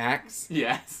 Max?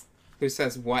 Yes. Who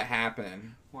says, what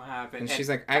happened? What happened? And she's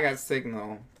like, I got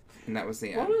signal. And that was the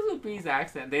end. What was with B's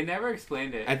accent? They never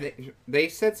explained it. I think they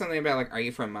said something about, like, are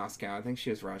you from Moscow? I think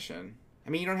she was Russian. I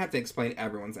mean, you don't have to explain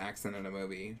everyone's accent in a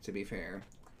movie, to be fair.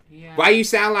 Yeah. Why you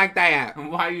sound like that?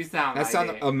 Why you sound That's like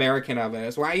so it? American of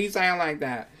us. Why you sound like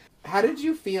that? How did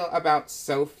you feel about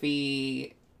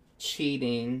Sophie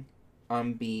cheating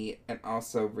on B and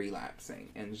also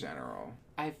relapsing in general?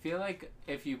 I feel like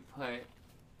if you put...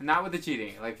 Not with the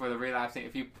cheating, like for the relapsing.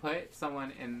 If you put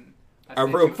someone in... A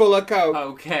room full of coke.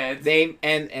 Oh, kids. They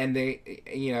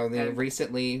you know, they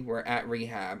recently were at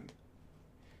rehab.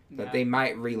 That they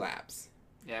might relapse.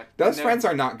 Yeah. Those friends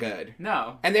are not good.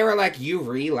 No. And they were like, you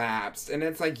relapsed. And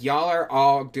it's like, y'all are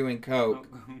all doing coke.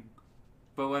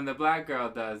 But when the black girl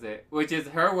does it, which is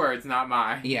her words, not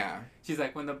mine. Yeah. She's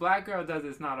like, when the black girl does it,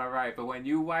 it's not alright. But when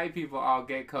you white people all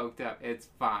get coked up, it's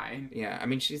fine. Yeah. I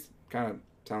mean, she's kind of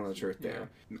telling the truth there.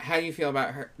 Yeah. How do you feel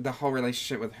about the whole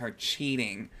relationship with her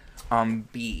cheating on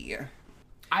B?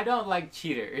 I don't like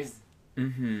cheaters.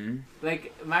 Mm-hmm.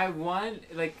 Like,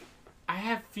 I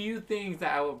have few things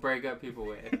that I will break up people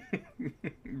with.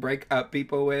 Break up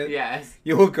people with? Yes.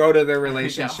 You will go to their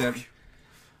relationship.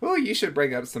 Oh, you should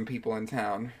break up some people in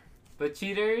town. But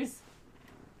cheaters,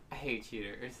 I hate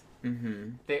cheaters.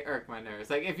 Mm-hmm. They irk my nerves.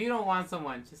 Like, if you don't want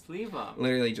someone, just leave them.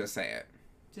 Literally just say it.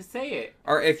 Just say it.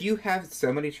 Or if you have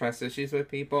so many trust issues with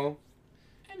people,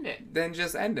 End it. then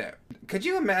just end it. Could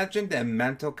you imagine the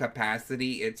mental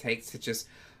capacity it takes to just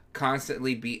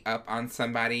constantly beat up on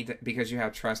somebody because you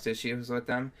have trust issues with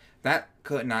them? That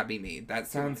could not be me. That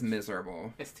sounds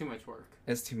miserable. It's too much work.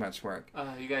 It's too much work.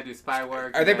 You gotta do spy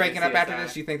work. Are they breaking up after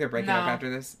this? You think they're breaking up after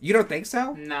this? You don't think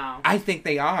so? No. I think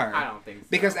they are. I don't think so.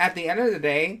 Because at the end of the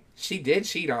day, she did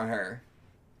cheat on her.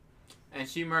 And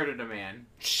she murdered a man.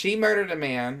 She murdered a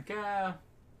man.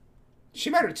 She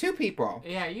murdered 2 people.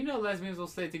 Yeah, you know lesbians will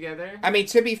stay together. I mean,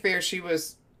 to be fair, she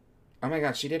was... Oh my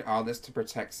god, she did all this to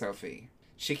protect Sophie.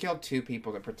 She killed 2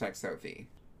 people to protect Sophie.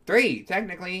 3,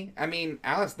 technically. I mean,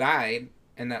 Alice died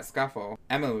in that scuffle.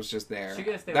 Emma was just there.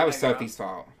 That was Sophie's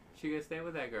fault. She could stay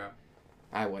with that girl.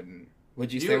 I wouldn't.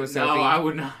 Would you stay with Sophie? No, I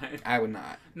would not. I would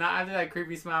not. Not after that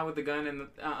creepy smile with the gun and the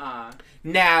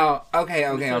Now, okay.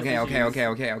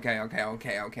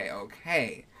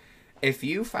 If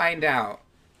you find out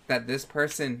that this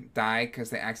person died because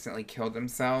they accidentally killed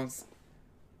themselves,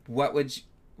 what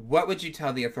would you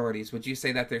tell the authorities? Would you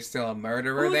say that there's still a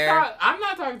murderer there? I'm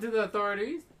not talking to the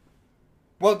authorities.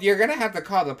 Well, you're gonna have to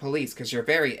call the police because you're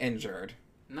very injured.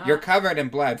 No. You're covered in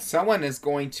blood. Someone is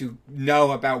going to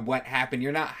know about what happened.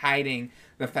 You're not hiding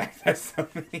the fact that so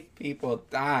many people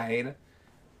died.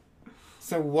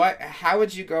 So how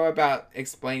would you go about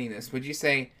explaining this? Would you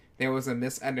say there was a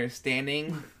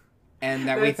misunderstanding and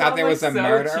that we thought there was a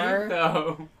murderer? Cheap,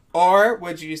 though. Or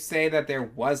would you say that there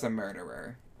was a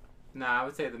murderer? No, I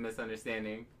would say the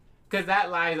misunderstanding. Because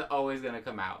that lie is always going to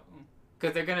come out.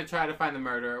 Because they're going to try to find the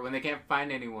murderer when they can't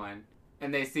find anyone.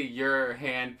 And they see your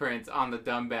handprints on the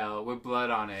dumbbell with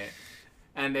blood on it.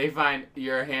 And they find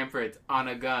your handprints on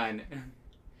a gun.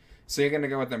 So you're going to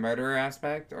go with the murderer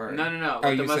aspect? Or No.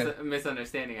 Oh, with the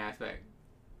misunderstanding aspect.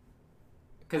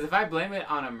 Because if I blame it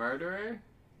on a murderer,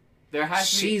 there has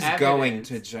to be evidence. She's going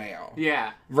to jail.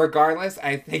 Yeah. Regardless,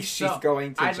 I think she's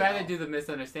going to jail. I'd rather do the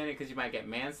misunderstanding because you might get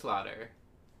manslaughter.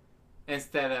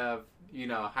 Instead of,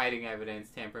 hiding evidence,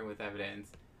 tampering with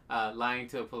evidence. Lying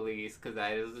to a police because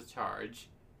that is a charge.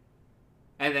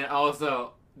 And then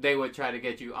also, they would try to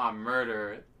get you on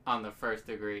murder on the 1st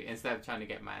degree instead of trying to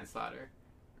get manslaughter.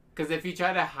 Because if you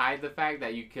try to hide the fact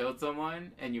that you killed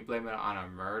someone and you blame it on a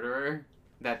murderer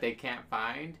that they can't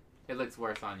find, it looks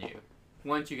worse on you.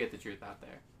 Once you get the truth out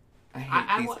there. I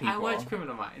hate these people. I watch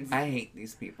Criminal Minds. I hate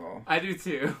these people. I do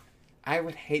too. I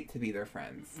would hate to be their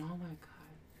friends. Oh my god.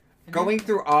 Going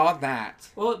through all that.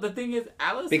 Well, the thing is,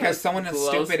 Alice because has someone as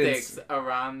glow stupid sticks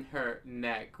around her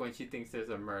neck when she thinks there's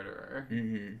a murderer,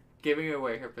 giving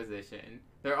away her position.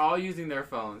 They're all using their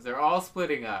phones. They're all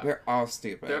splitting up. They're all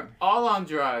stupid. They're all on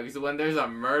drugs when there's a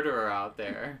murderer out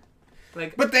there.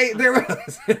 But there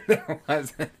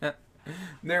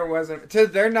wasn't. To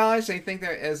their knowledge, they think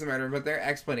there is a murderer, but their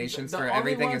explanations for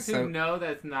everything is so. The only ones who know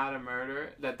that's not a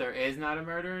murder, that there is not a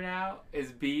murderer now,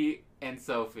 is Bea and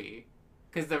Sophie.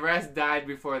 Because the rest died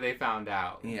before they found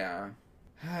out. Yeah.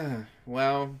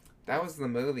 Well, that was the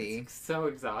movie. It's so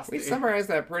exhausting. We summarized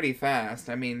that pretty fast.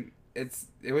 I mean, it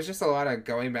was just a lot of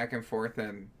going back and forth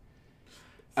and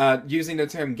using the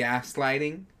term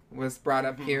gaslighting was brought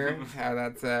up here. How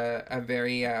that's a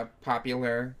very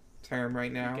popular term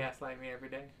right now. You gaslight me every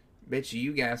day. Bitch,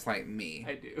 you gaslight me.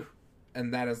 I do.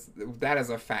 And that is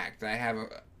a fact. I have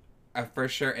a for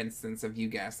sure instance of you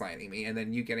gaslighting me and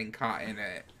then you getting caught in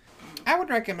it. I would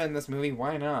recommend this movie.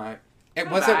 Why not?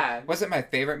 Was it my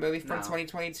favorite movie from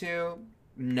 2022?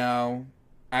 No.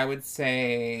 I would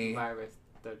say Virus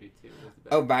 32 was the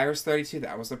best. Oh, Virus 32.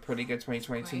 That was a pretty good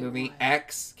 2022 movie. One.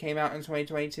 X came out in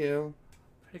 2022.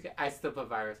 Pretty good. I still put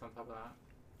Virus on top of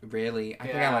that. Really? I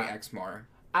think I like X more.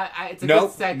 It's a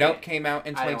good second. Nope came out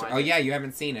in 2020. Oh yeah, you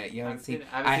haven't seen it. You haven't seen it.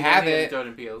 I have it.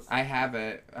 Jordan Peele's. I have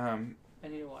it. I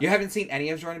need to watch. You haven't seen any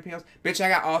of Jordan Peele's? Bitch, I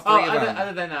got all 3 of them.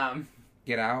 Other than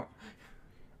Get Out.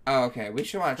 Oh, okay. We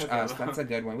should watch Us. That's a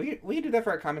good one. We do that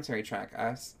for a commentary track.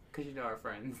 Us. Because you know our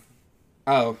friends.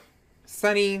 Oh,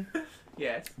 Sunny.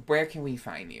 Yes. Where can we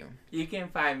find you? You can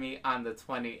find me on the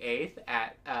 28th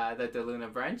at the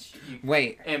DeLuna Brunch.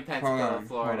 In Pensacola,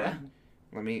 Florida.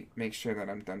 Let me make sure that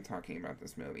I'm done talking about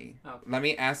this movie. Okay. Let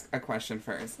me ask a question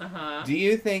first. Uh-huh. Do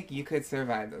you think you could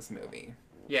survive this movie?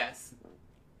 Yes.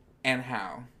 And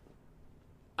how?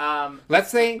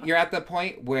 Let's say you're at the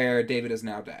point where David is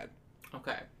now dead.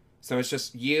 Okay. So it's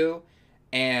just you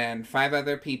and 5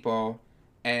 other people,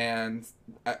 and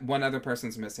 1 other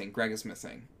person's missing. Greg is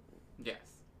missing. Yes.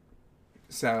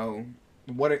 So,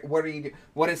 what are you?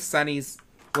 What is Sunny's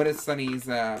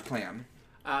plan?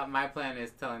 My plan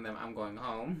is telling them I'm going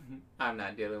home. I'm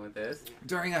not dealing with this.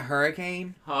 During a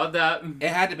hurricane? Hold up. It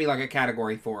had to be like a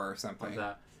Category 4 or something. Hold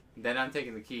up. Then I'm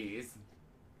taking the keys,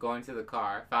 going to the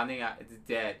car, finding out it's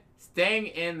dead, staying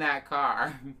in that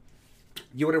car.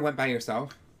 You would have went by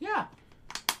yourself? Yeah.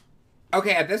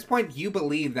 Okay, at this point, you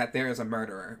believe that there is a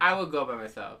murderer. I would go by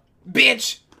myself.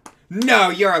 Bitch! No,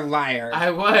 you're a liar.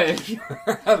 I would.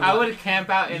 I would camp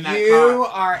out in that car. You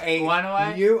are a... Wanna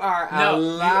why? You are a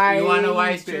lying You wanna know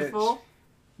why it's bitch. truthful?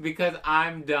 Because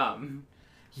I'm dumb.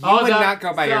 You would not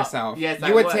go by yourself. Yes, you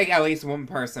I would would take at least one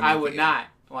person I with would you. not.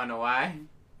 Wanna know why?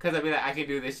 Because I'd be like, I can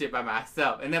do this shit by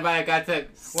myself. And then when I got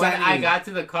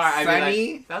to the car, I'd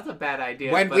be like, that's a bad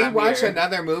idea. When we watch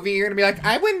another movie, you're going to be like,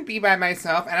 I wouldn't be by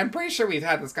myself. And I'm pretty sure we've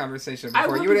had this conversation before. I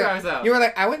would be by myself. You were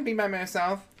like, I wouldn't be by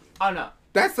myself. Oh, no.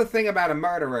 That's the thing about a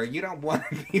murderer. You don't want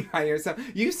to be by yourself.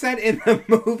 You said in the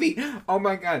movie, oh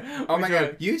my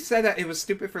god, you said that it was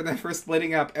stupid for them for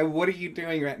splitting up. And what are you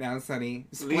doing right now, Sonny?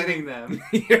 Leaving them.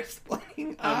 You're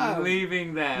splitting up. I'm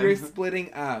leaving them. You're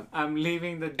splitting up. I'm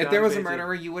leaving the If there was a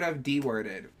murderer, you would have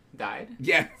D-worded. Died?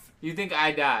 Yes. You think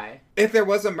I die? If there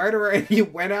was a murderer and you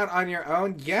went out on your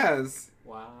own, yes.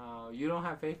 Wow, you don't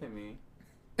have faith in me.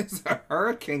 It's a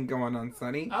hurricane going on,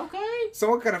 Sonny. Okay.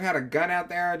 Someone could have had a gun out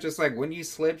there, just like when you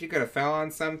slipped, you could have fell on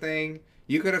something.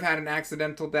 You could have had an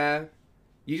accidental death.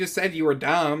 You just said you were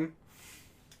dumb.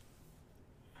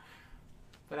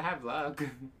 But I have luck.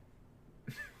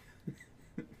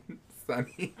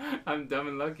 Sonny. I'm dumb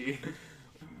and lucky.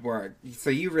 Word. So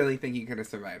you really think you could have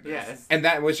survived this? Yes. And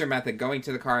that was your method, going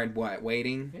to the car and what,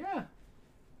 waiting? Yeah.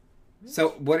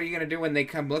 So what are you going to do when they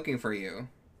come looking for you?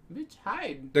 Bitch,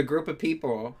 hide. The group of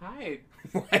people. Hide.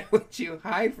 Why would you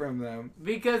hide from them?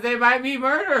 Because they might be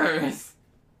murderers.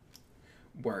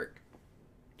 Work.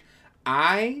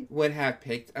 I would have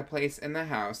picked a place in the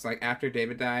house, like after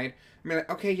David died. I mean,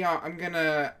 like, okay, y'all, I'm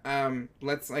gonna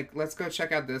let's go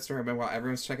check out this room, and while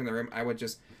everyone's checking the room, I would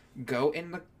just go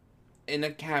in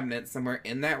a cabinet somewhere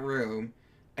in that room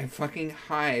and fucking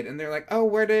hide. And they're like, oh,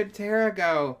 where did Tara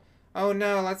go? Oh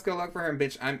no, let's go look for her. And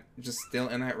bitch, I'm just still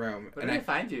in that room. But I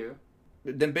find you.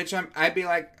 Then bitch, I'd be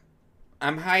like,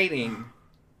 I'm hiding.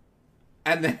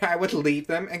 And then I would leave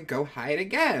them and go hide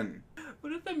again.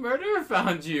 What if the murderer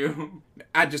found you?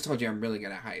 I just told you I'm really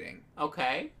good at hiding.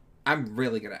 Okay. I'm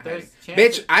really good at hiding.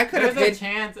 Chances, bitch, I could have hid. There's a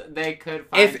chance they could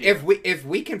find you. If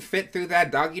we can fit through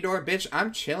that doggy door, bitch,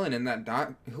 I'm chilling in that In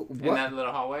that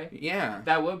little hallway? Yeah.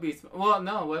 That would be... Well,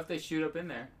 no. What if they shoot up in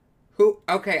there?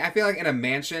 Okay, I feel like in a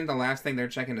mansion, the last thing they're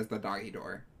checking is the doggy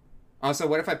door. Also,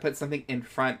 what if I put something in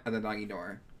front of the doggy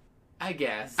door? I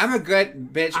guess. I'm a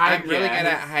good bitch. I'm really good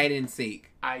at hide and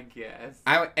seek. I guess.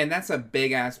 And that's a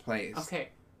big ass place. Okay.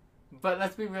 But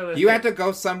let's be realistic. You have to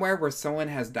go somewhere where someone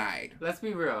has died. Let's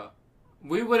be real.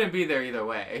 We wouldn't be there either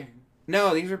way.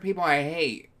 No, these are people I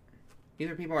hate. These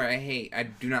are people I hate. I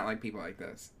do not like people like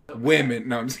this. Women.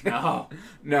 No, I'm just kidding. No.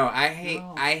 No, I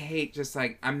hate just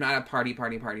like, I'm not a party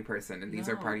person, and these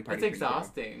are party It's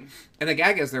exhausting. People. And the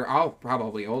gag is they're all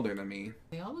probably older than me.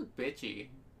 They all look bitchy.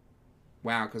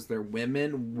 Wow, because they're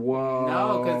women? Whoa.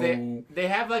 No, because they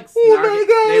have like snarky... Oh my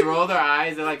God. They roll their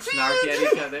eyes, they're like snarky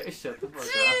at each other. Shut the fuck up.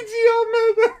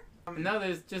 Oh my God. No,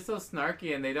 they're just so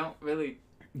snarky and they don't really...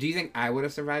 Do you think I would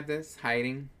have survived this,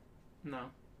 hiding? No.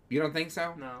 You don't think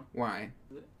so? No. Why?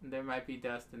 There might be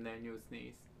dust in there and you would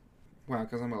sneeze. Wow,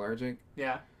 because I'm allergic?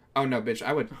 Yeah. Oh no, bitch,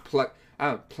 I would plug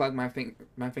my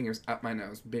fingers up my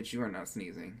nose. Bitch, you are not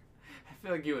sneezing. I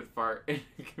feel like you would fart and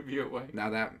give you away. Now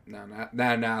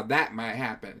that might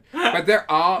happen. But they're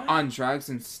all on drugs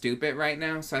and stupid right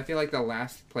now, so I feel like the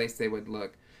last place they would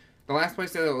look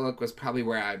was probably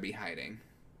where I'd be hiding.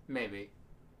 Maybe.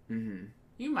 Mm-hmm.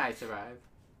 You might survive.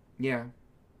 Yeah.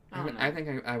 I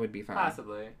think I would be fine.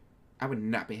 Possibly. I would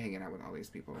not be hanging out with all these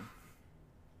people.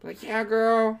 Like, yeah,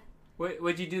 girl.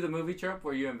 Would you do the movie trope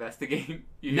where you investigate?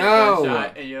 You no. get one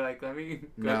shot and you're like, let me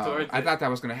go towards it. I thought that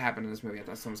was going to happen in this movie. I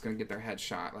thought someone's going to get their head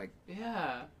shot. Like,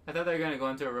 yeah. I thought they were going to go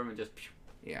into a room and just...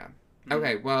 Yeah. Mm-hmm.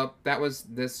 Okay, well, that was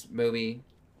this movie.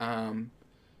 I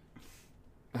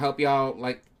hope y'all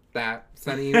like that.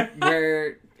 Sonny,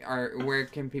 where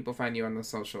can people find you on the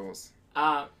socials?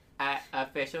 At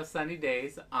Official Sunny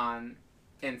Days on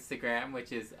Instagram,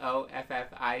 which is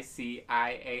OFFICIAL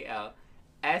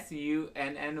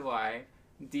SUNNYDAZE.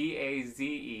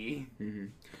 Mm-hmm.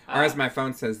 Or as my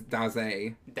phone says,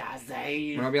 Daze. Daze.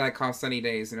 And I'll be like, call Sunny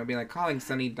Days. And it'll be like, calling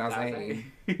Sunny Daze.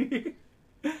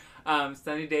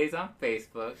 Sunny Days on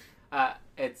Facebook.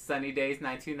 It's Sunny Days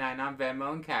 929 on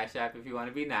Venmo and Cash App if you want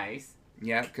to be nice.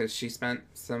 Yeah, because she spent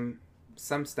some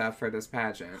stuff for this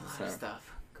pageant. A lot of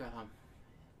stuff. Girl, I'm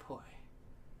poor.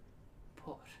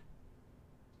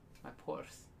 My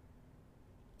Pors.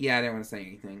 Yeah, I didn't want to say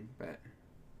anything, but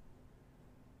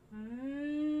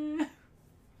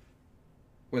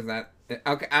was that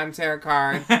okay? I'm Tara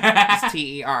Card. It's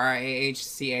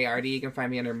TERRAHCARD. You can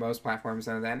find me under most platforms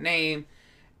under that name.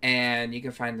 And you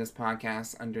can find this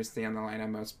podcast under Stay on the Line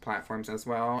on most platforms as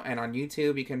well. And on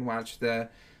YouTube, you can watch the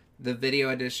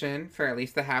video edition for at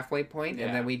least the halfway point. Yeah.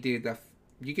 And then we do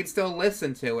you can still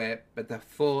listen to it, but the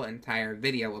full entire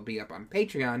video will be up on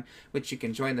Patreon, which you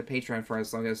can join the Patreon for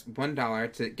as long as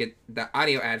 $1 to get the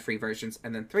audio ad-free versions,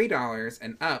 and then $3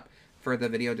 and up for the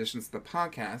video editions of the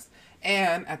podcast.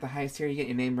 And at the highest tier, you get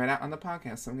your name read out on the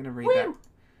podcast. So I'm going to read that.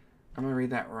 I'm going to read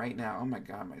that right now. Oh my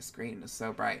god, my screen is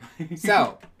so bright.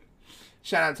 So,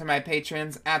 shout out to my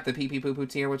patrons at the PP Poo Poo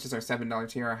tier, which is our $7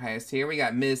 tier, our highest tier. We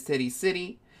got Ms. Titty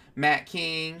City, Matt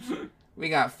King, we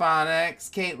got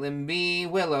Phonics, Caitlin B,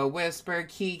 Willow Whisper,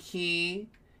 Kiki,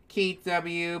 Keith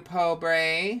W,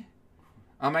 Pobre.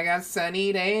 Oh my god,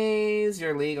 Sunny Days,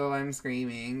 You're Legal, I'm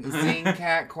Screaming, Zing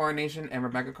Cat, Coronation, and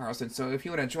Rebecca Carlson. So if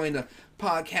you want to join the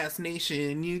podcast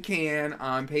nation, you can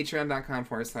on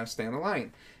patreon.com/stay on the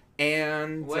line.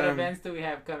 And what events do we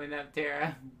have coming up,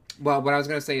 Tara? Well, what I was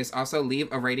going to say is also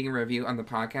leave a rating and review on the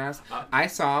podcast. I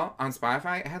saw on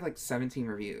Spotify, I had like 17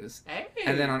 reviews. Hey.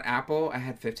 And then on Apple, I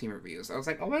had 15 reviews. I was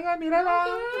like, oh my god, Mira,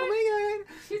 oh my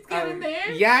god. She's getting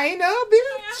there. Yeah, I know,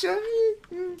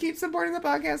 bitch. Keep supporting the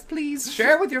podcast, please.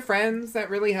 Share it with your friends.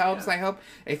 That really helps. Yeah. I hope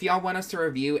if y'all want us to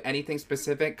review anything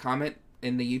specific, comment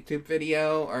in the YouTube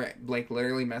video or like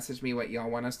literally message me what y'all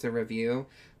want us to review.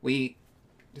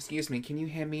 Excuse me, can you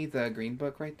hand me the green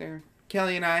book right there?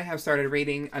 Kelly and I have started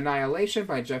reading Annihilation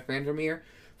by Jeff Vandermeer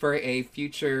for a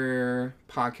future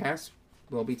podcast.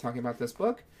 We'll be talking about this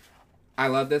book. I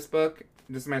love this book.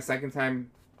 This is my second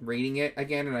time reading it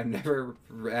again, and I've never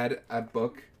read a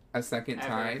book a second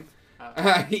time.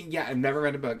 Yeah, I've never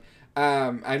read a book.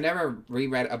 I've never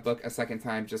reread a book a second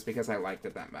time just because I liked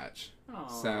it that much. Aww.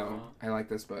 So I like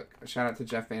this book. Shout out to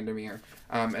Jeff Vandermeer.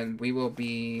 And we will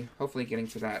be hopefully getting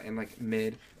to that in like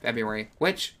mid-February,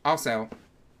 which also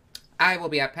I will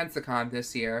be at Pensacon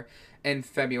this year in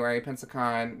February.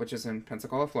 Pensacon, which is in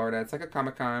Pensacola, Florida. It's like a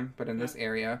Comic-Con, but in this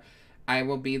area. I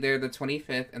will be there the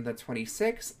 25th and the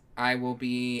 26th. I will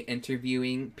be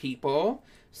interviewing people.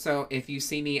 So if you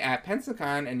see me at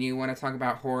Pensacon and you want to talk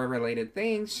about horror-related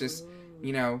things, just,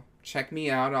 check me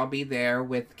out. I'll be there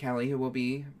with Kelly, who will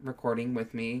be recording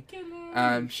with me.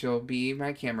 She'll be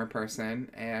my camera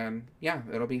person. And, yeah,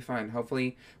 it'll be fun.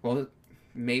 Hopefully, we'll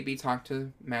maybe talk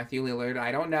to Matthew Lillard.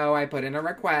 I don't know. I put in a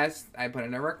request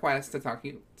to talk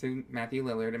to Matthew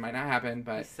Lillard. It might not happen,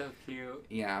 but... He's so cute.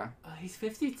 Yeah. Oh, he's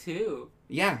 52.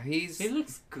 Yeah, he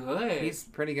looks good. He's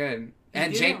pretty good.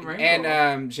 And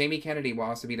Jamie Kennedy will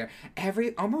also be there.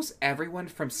 Almost everyone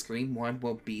from Scream 1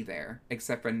 will be there,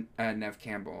 except for Neve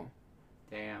Campbell.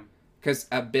 Damn. Because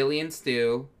Billy and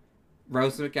Stu,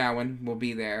 Rose McGowan will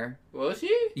be there. Will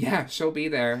she? Yeah, she'll be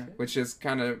there, which is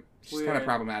kind of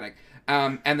problematic.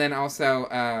 And then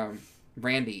also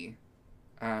Randy.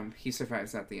 He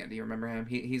survives at the end. Do you remember him?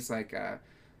 He's like...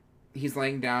 He's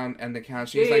laying down on the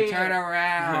couch. He's like, turn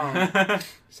around.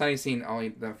 So I've seen only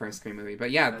the first Scream movie.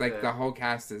 But yeah, the whole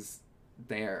cast is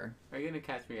there. Are you going to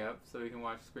catch me up so we can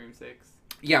watch Scream 6?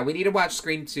 Yeah, we need to watch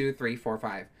Scream 2, 3, 4,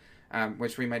 5.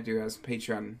 Which we might do as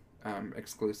Patreon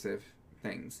exclusive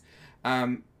things.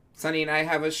 Sunny and I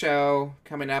have a show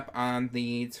coming up on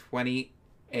the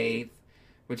 28th,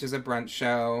 which is a brunch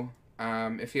show.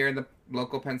 If you're in the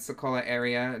local Pensacola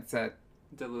area, it's at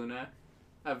De Luna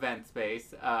event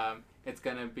space. It's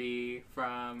gonna be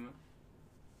from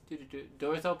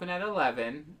doors open at 11,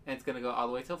 and it's gonna go all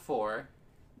the way till 4.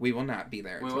 We will not be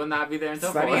there. We will not be there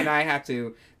until Sunny 4. and I have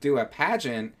to do a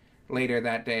pageant later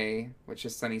that day, which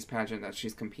is Sunny's pageant that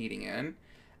she's competing in.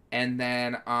 And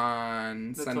then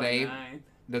on Sunday,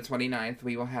 the 29th,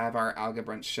 we will have our Alga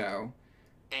Brunch show.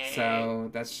 So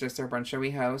that's just our brunch show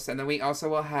we host. And then we also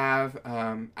will have,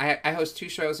 I host 2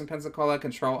 shows in Pensacola,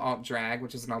 Control Alt Drag,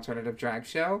 which is an alternative drag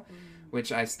show,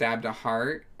 which I stabbed a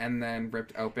heart and then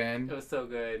ripped open. It was so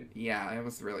good. Yeah, it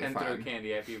was really fun. And throw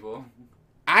candy at people.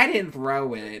 I didn't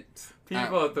throw it.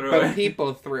 People threw it. But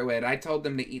people threw it. I told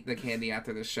them to eat the candy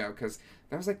after the show because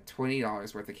that was like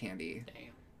 $20 worth of candy.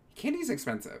 Damn. Candy's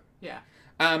expensive. Yeah.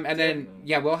 And then,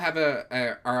 we'll have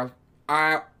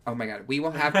oh my god, we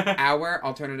will have our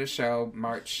alternative show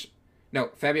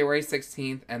February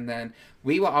 16th, and then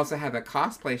we will also have a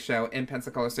cosplay show in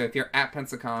Pensacola. So if you're at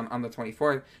Pensacon on the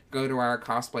 24th, go to our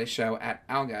cosplay show at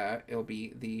Alga. It'll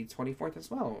be the 24th as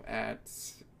well at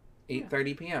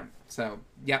 8:30 p.m. So,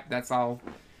 that's all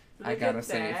I gotta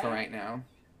say for right now.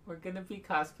 We're gonna be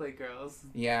cosplay girls.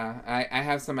 Yeah, I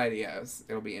have some ideas.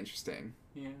 It'll be interesting.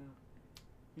 Yeah.